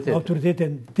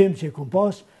autoritetin tim që i kam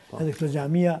pas, edhe këto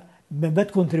xhamia me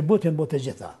vetë kontributin bo të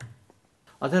gjitha.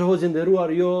 Atëherë Hoxhë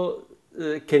nderuar, jo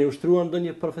keni ushtruar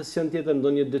ndonjë profesion tjetër,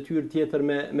 ndonjë detyrë tjetër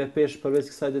me peshë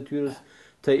përveç kësaj detyrës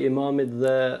të imamit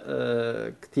dhe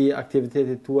këtij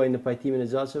aktivitetit tuaj në pajtimin e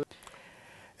gjasheve?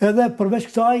 Edhe përveç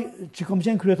kësaj që kam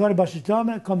qenë kryetari Bashkisë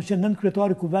Islame, kam qenë nën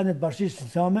kryetari Kuvendit Bashkisë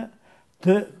Islame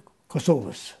të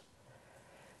Kosovës.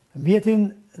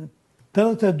 Vjetin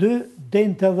 82 deri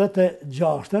në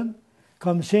 86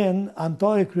 kam qenë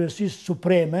antar i kryesisë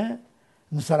supreme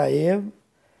në Sarajevo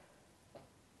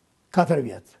 4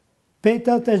 vjet. Pej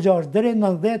 86 deri në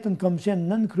 90 kam qenë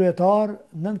nën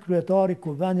kryetar i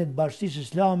Kuvendit Bashkisë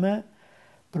Islame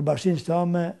për Bashkinë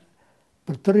Islame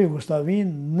për tërë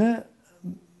Jugosllavinë në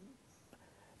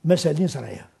Meselin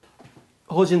Sarajevo.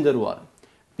 Hoxhë nderuar,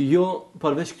 jo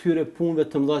përveç këtyre punëve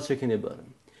të mëdha që keni bërë,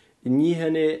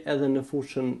 njiheni edhe në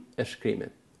fushën e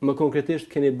shkrimit. Më konkretisht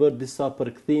keni bërë disa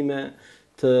përkthime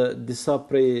të disa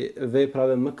prej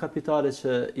veprave më kapitale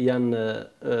që janë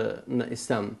në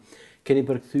Islam. Keni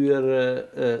përkthyer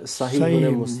Sahihun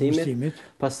e Muslimit,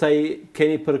 pastaj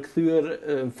keni përkthyer,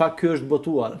 në fakt ky është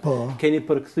botuar. Keni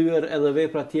përkthyer edhe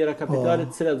vepra tjera kapitale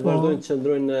të cilat vazhdojnë të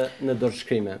qëndrojnë në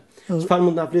dorëshkrime. Çfarë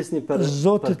mund ta flisni për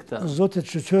këtë? Zotit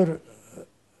shqyr,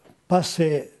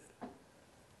 pasi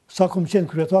sa kom qenë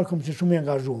kryetar, kom qenë shumë i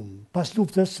angazhuar. Pas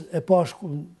luftës e pash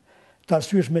të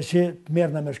arsyeshme që të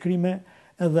merrna me shkrime,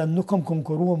 edhe nuk kam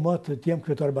konkurruar më të jem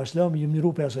kryetar bashkëlam, jam liru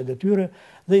për asaj detyre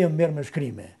dhe jam merr me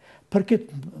shkrime. Për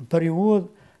këtë periudhë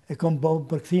e kam bërë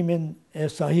përkthimin e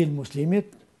Sahih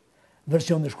Muslimit,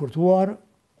 version e shkurtuar,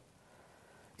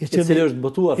 i cili është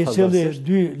botuar, i cili është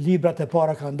 2 librat e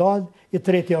para kanë dalë, i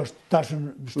treti është tash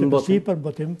në shtypësi për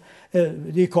botim,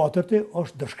 i katërti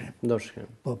është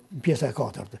dorëshkrim. Po, pjesa e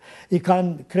katërtë. I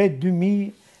kanë krejt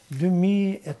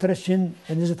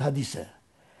 2320 hadise.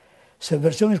 Se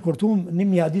versioni shkurtuar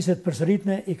 1000 hadise të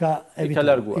përsëritme i ka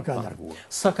larguar.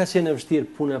 Sa ka qenë e vështirë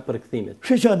puna e përkthimit?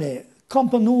 Shqyqoni, kam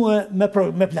punuar me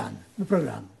plan, me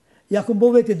program. Ja kam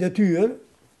bërë vetë detyrë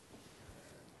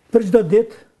për çdo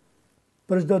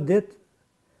ditë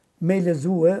me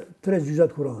lexue 3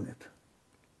 gjysat Kuranit.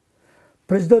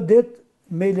 Për çdo ditë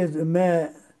me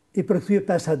i përkthye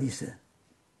 5 hadise.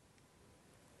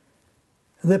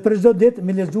 Dhe për çdo ditë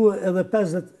me lexue edhe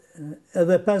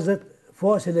 50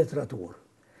 faqe literaturë.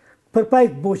 Për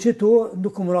pajt boqit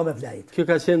nuk kom ra me flajt. Kjo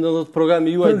ka qenë edhe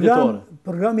programi juaj ditore?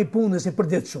 Programi punës i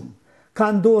përdit shumë. Ka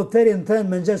ndohë të erin të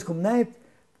më njës kom najt,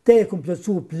 te e kom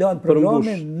plëcu plan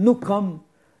programin, nuk kom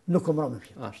ra me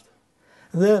flajt.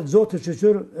 Dhe Zotë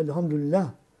Shqyr, elhamdulillah,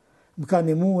 më ka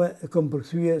një muë e kom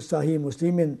përkthyje Sahih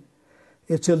Muslimin,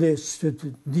 e cili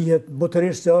dihet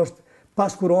botërisht se është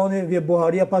pas Kurani, vje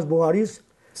Buharia pas Buharis,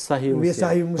 Sahih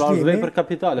Muslimi. Pra është vepër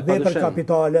kapitale, pa vepër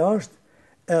kapitale është,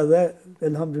 edhe,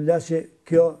 elhamdulillah, që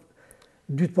kjo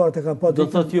dytë partë e kam pa... Do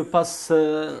të thotë ju pas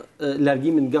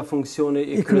largimit nga funksioni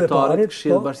i kryetarit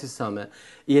Këshillit Bashkisë Islame,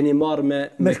 jeni marrë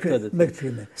me këtë.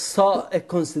 Sa e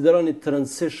konsideroni të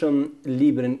rëndësishëm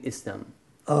librin Islam?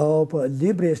 Po,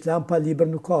 libri Islam pa libër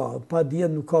nuk ka, pa dije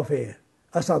nuk ka feje.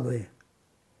 Asa dhe.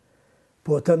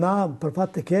 Po, të na, për fat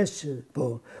të keq, po,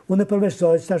 unë e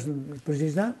përveçsoj, që tash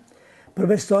përgjithna,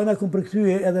 përveçsojna kom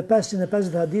përkthyje edhe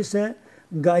 550 hadise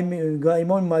nga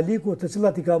Imam Maliku, të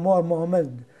cilat i ka marrë Muhammed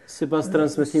sipas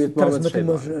transmetimit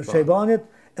Muhammed Shejbanit,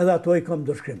 edhe ato i kam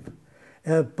dorëshkrim.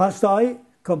 Pastaj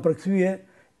kam përkthyje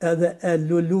edhe El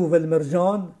Lulu vel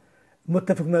Merjan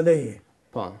muttafaqun alayhi.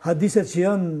 Hadiset që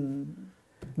janë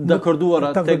dakorduara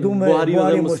tek Buhariu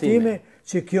dhe Muslimi,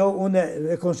 që kjo unë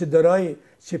e konsideroj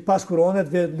që pas Kuranit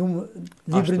dhe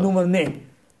libri numër 1.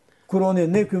 Kurani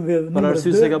 1 numër 2. Për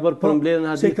arsye se ka bërë përmbledhjen e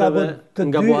haditheve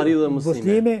nga Buhariu dhe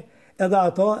Muslimi. Edhe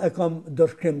ato e kam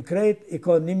dorëshkrim krejt, i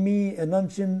ka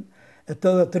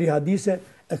 1983 hadise,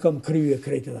 e kam krye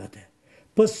krejt edhe atë.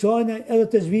 Pësojnë edhe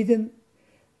të zhvitin,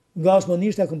 nga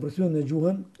osmanishtë e kam përkthyr në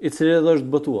gjuhën. I cili edhe është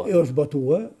botuar. Është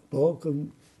botuar, po,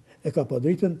 e ka pa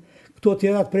dritën. Këto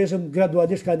tjera të presëm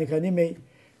gradualisht ka një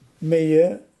me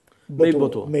i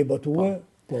botuar.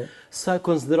 Sa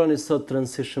konsideroni sot të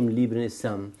rëndësishëm librin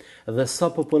Islam dhe sa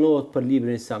po punohet për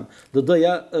librin Islam? Do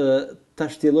doja ta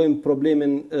shtjellojmë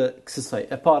problemin kësaj.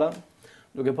 E para,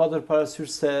 duke patur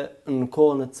parasysh se në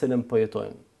kohën e cilën po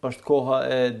jetojmë, është koha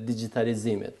e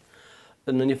digitalizimit.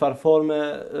 Në një farë forme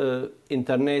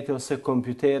interneti ose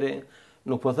kompjuteri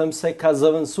nuk po them se ka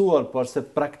zëvendësuar, por se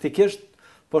praktikisht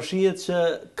po shihet që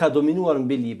ka dominuar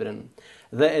mbi librin.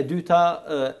 Dhe e dyta,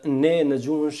 ne në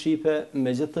gjuhën shqipe,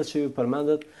 megjithëse që ju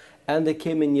përmendet, ende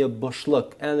kemi një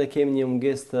boshllëk, ende kemi një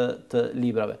mungesë të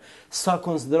librave. Sa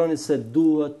konsideroni se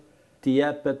duhet të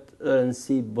jepet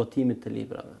rëndësi botimit të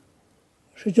librave?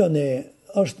 Shqyqoni,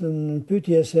 është në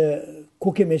pyetje se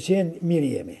ku kemi qenë, mirë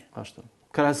jemi. Ashtu.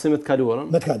 Krahasim me të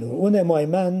kaluarën? Me të kaluarën. Unë e maj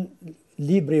mend,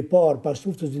 libri i parë pas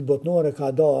luftës ditëbotnore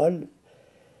ka dalë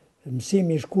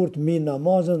mësimi i shkurt mbi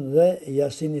namazën dhe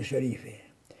Jasini Sherifi.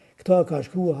 Këta ka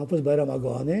shkruar Hafiz Bajram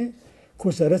Agani,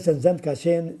 kurse recenzent ka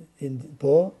qenë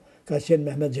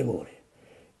Mehmet Gjevori.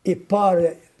 I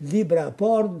parë, libra e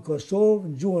parë në Kosovë,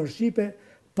 në gjuhën shqipe,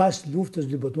 pas luftës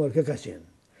ditëbotnore, kjo ka qenë.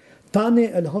 Tani,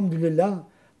 elhamdulillah,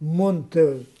 mund të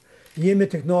jemi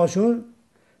të kënaqur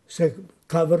se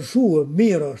ka vërshuar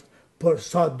mirë është, por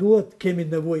sa duhet kemi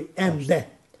nevojë ende.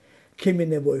 Kemi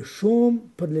nevojë shumë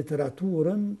për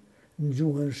literaturën në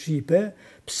gjuhën shqipe,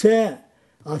 pse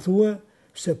a thua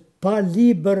se pa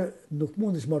libër nuk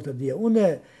mundi të marrë të dia. Unë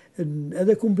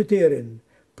edhe kompjuterin,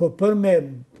 po për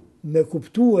me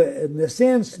kuptue në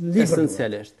esencë në libër.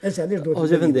 Esencialisht duhet.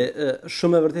 Hoxha Efendi,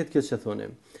 shumë e vërtet kjo që thoni.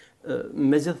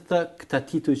 Megjithatë këta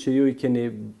tituj që ju i keni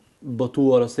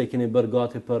botuar ose i keni bërë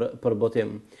gati për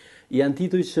botim, janë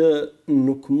tituj që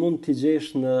nuk mund t'i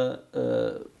gjesh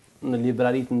në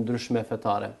librarit në ndryshme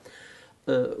fetare.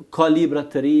 Ka libra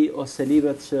të ri ose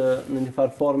libra që në një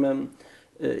farë forme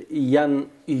janë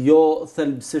jo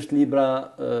thelbësisht libra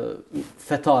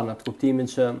fetar në atë kuptimin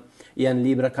që janë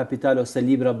libra kapital ose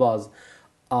libra bazë.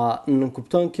 A në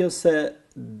kupton kjo se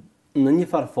në një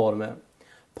farë forme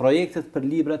projektet për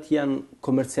librat janë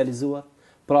komercializuar,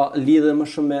 pra lidhen më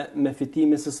shumë me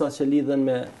fitime se sa që lidhen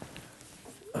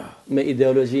me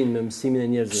ideologjinë, me mësimin e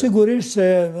njerëzve? Sigurisht se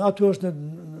aty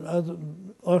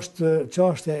është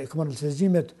çështja e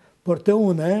komercializimit, por të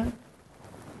unë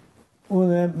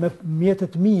me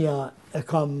mjetet mia e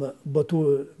kam botu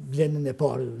vlenin e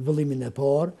parë, vëllimin e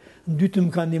parë, në dytë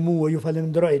më kanë ndihmuar, ju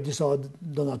falenderoj disa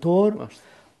donator,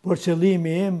 por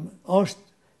qëllimi im është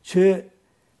që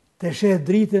të sheh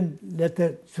dritën le të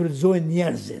shfrytëzojnë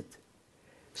njerëzit.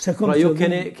 Pra ju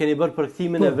keni bërë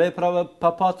përkthimin e veprave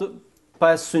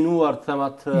pa e synuar të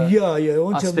themat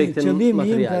aspektin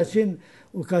material. Qëllimi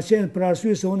im ka qenë për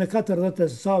arsye se unë 40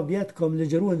 sa vjet kam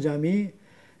ligjëruar në xhami,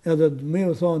 edhe më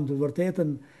u thonë të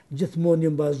vërtetën, gjithmonë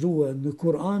jam bazuar në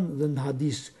Kur'an dhe në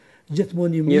hadis.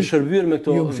 Gjithmonë jam shërbyer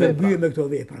me këto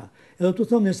vepra. Edhe tu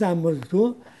them nëse më këtu,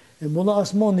 Mulla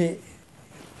Osmani,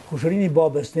 kushërini i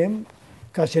babës tim,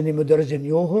 ka qenë më dërgjë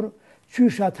njohur,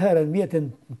 qysh atëherë në vjetin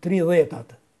 30-at,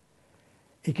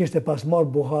 i kishte pas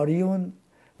marrë Buhariun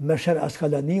me Sher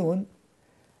Askalaniun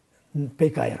në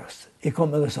Pejkairës. I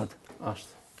kom edhe sot.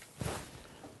 Ashtë.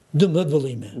 12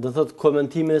 vëllime. Do thot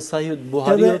komentimin e Sahihut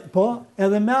Buhariut? Po,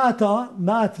 edhe me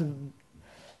atë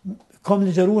kom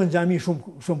ligjëruar në xhami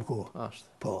shumë kohë. Ashtë.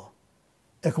 Po.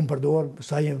 E kom përdor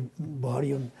Sahih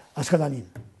Buhariun Askalanin.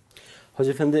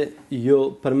 Hoxha Efendi, ju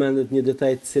përmendet një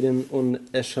detaj të cilin unë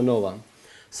e shënova,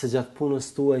 se gjatë punës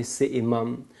tuaj si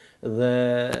imam dhe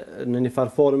në një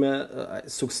farë forme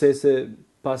suksesi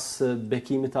pas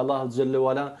bekimit Allahut xhallahu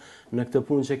ala në këtë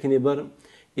punë që keni bërë,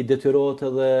 i detyrohet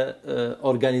edhe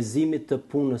organizimit të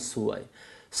punës suaj.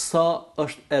 Sa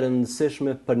është e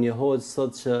rëndësishme për një hoxh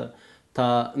sot që ta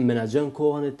menaxhon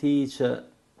kohën e tij, që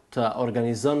ta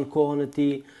organizon kohën e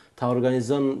tij, ta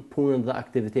organizon punën dhe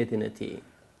aktivitetin e tij?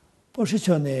 Po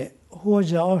shiqoni,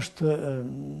 hoxha është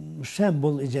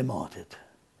shembull i xhamatit.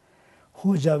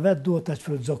 Hoxha vetë duhet të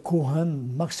shfrytëzoj kohën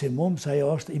maksimum, sa ajo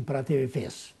është imperativ i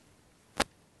fesë.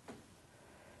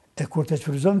 E kur të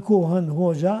shfrytëzon kohën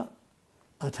hoxha,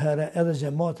 atëherë edhe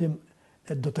xhamatim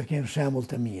do të kenë shembull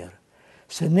të mirë.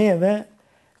 Se neve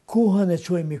kohën e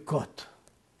quajmë kot.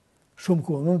 Shumë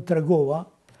kohë, unë tregova,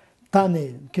 tani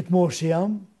këtë moshë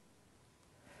jam,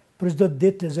 për çdo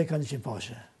ditë lexoj ka 100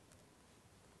 faqe.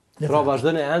 Pra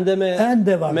vazhdojnë ende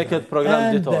me këtë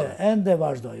program ditor. Ende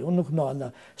vazhdoj, unë nuk nana.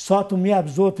 Sa të më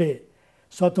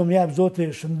jap Zoti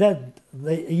shëndet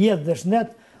dhe jetë dhe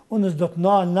shëndet, unë s'do të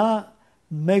nana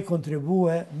me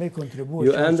kontribue.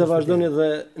 Ju ende vazhdojnë dhe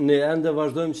ne ende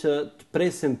vazhdojmë që të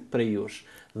presim prej jush.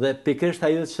 Dhe pikërisht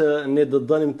ajo që ne do të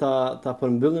donim ta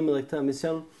përmbyllim edhe këtë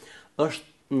emision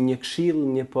është një këshill,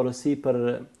 një porosi për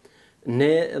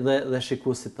ne dhe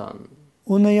shikuesit tanë.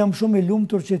 Unë jam shumë i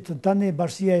lumtur që tani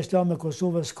Bashkia Islame e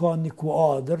Kosovës ka një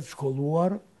kuadër të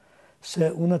shkolluar, se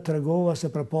unë tregova se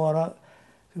përpara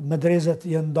medrezat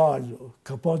janë ndalë,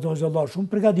 ka pas hoxhallarë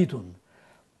shumë përgatitur.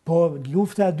 Po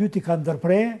lufta e dytë i kanë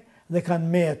ndërprer dhe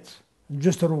kanë met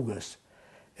gjysmë rrugës.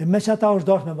 E me që ata është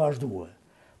dashur me vazhdue.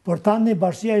 Por tani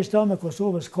Bashkia Islame e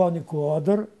Kosovës ka një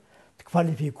kuadër të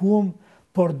kvalifikuar,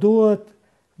 por duhet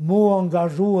mu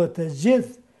angazhuar të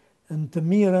gjithë në të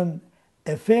mirën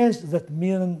e fesë dhe të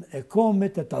mirën e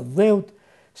komit, e të dheut,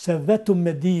 se vetëm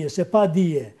me dije, se pa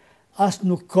dije, as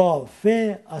nuk ka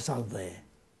fe, as ardhe.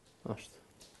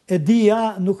 E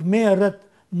dija nuk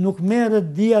merret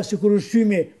dija si kur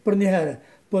ushqymi për një herë,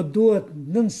 po duhet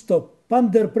non-stop, pa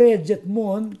ndërprer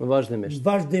gjithmonë,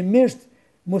 vazhdimisht,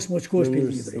 mos më shkosh për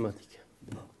libri.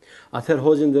 Atëherë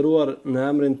hoxhë nderuar, në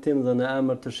emrin tim dhe në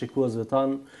emër të shikuesve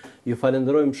tanë, ju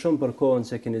falenderojmë shumë për kohën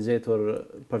që keni gjetur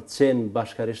për të qenë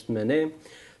bashkarisht me ne.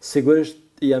 Sigurisht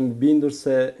jam bindur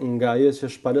se nga ajo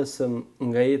që shpalësëm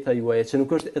nga jeta juaja, që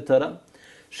nuk është e tëra,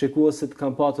 shikuesit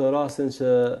kanë patur rastin që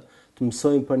të të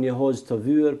mësojmë për një hoxh të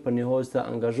vyer, për një hoxh të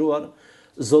angazhuar.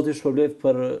 Zoti shpërblet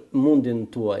për mundin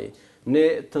tuaj. Ne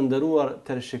të nderuar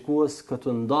teleshikues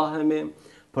këtu ndahemi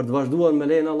për të vazhduar me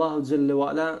lejen Allahu xhallahu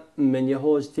ala me një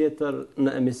hoxh tjetër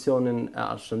në emisionin e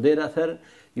ardhshëm. Deri atëherë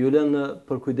ju lënë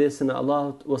për kujdesin e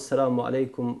Allahut. Wassalamu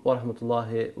alaikum wa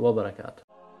rahmatullahi wa barakatuh.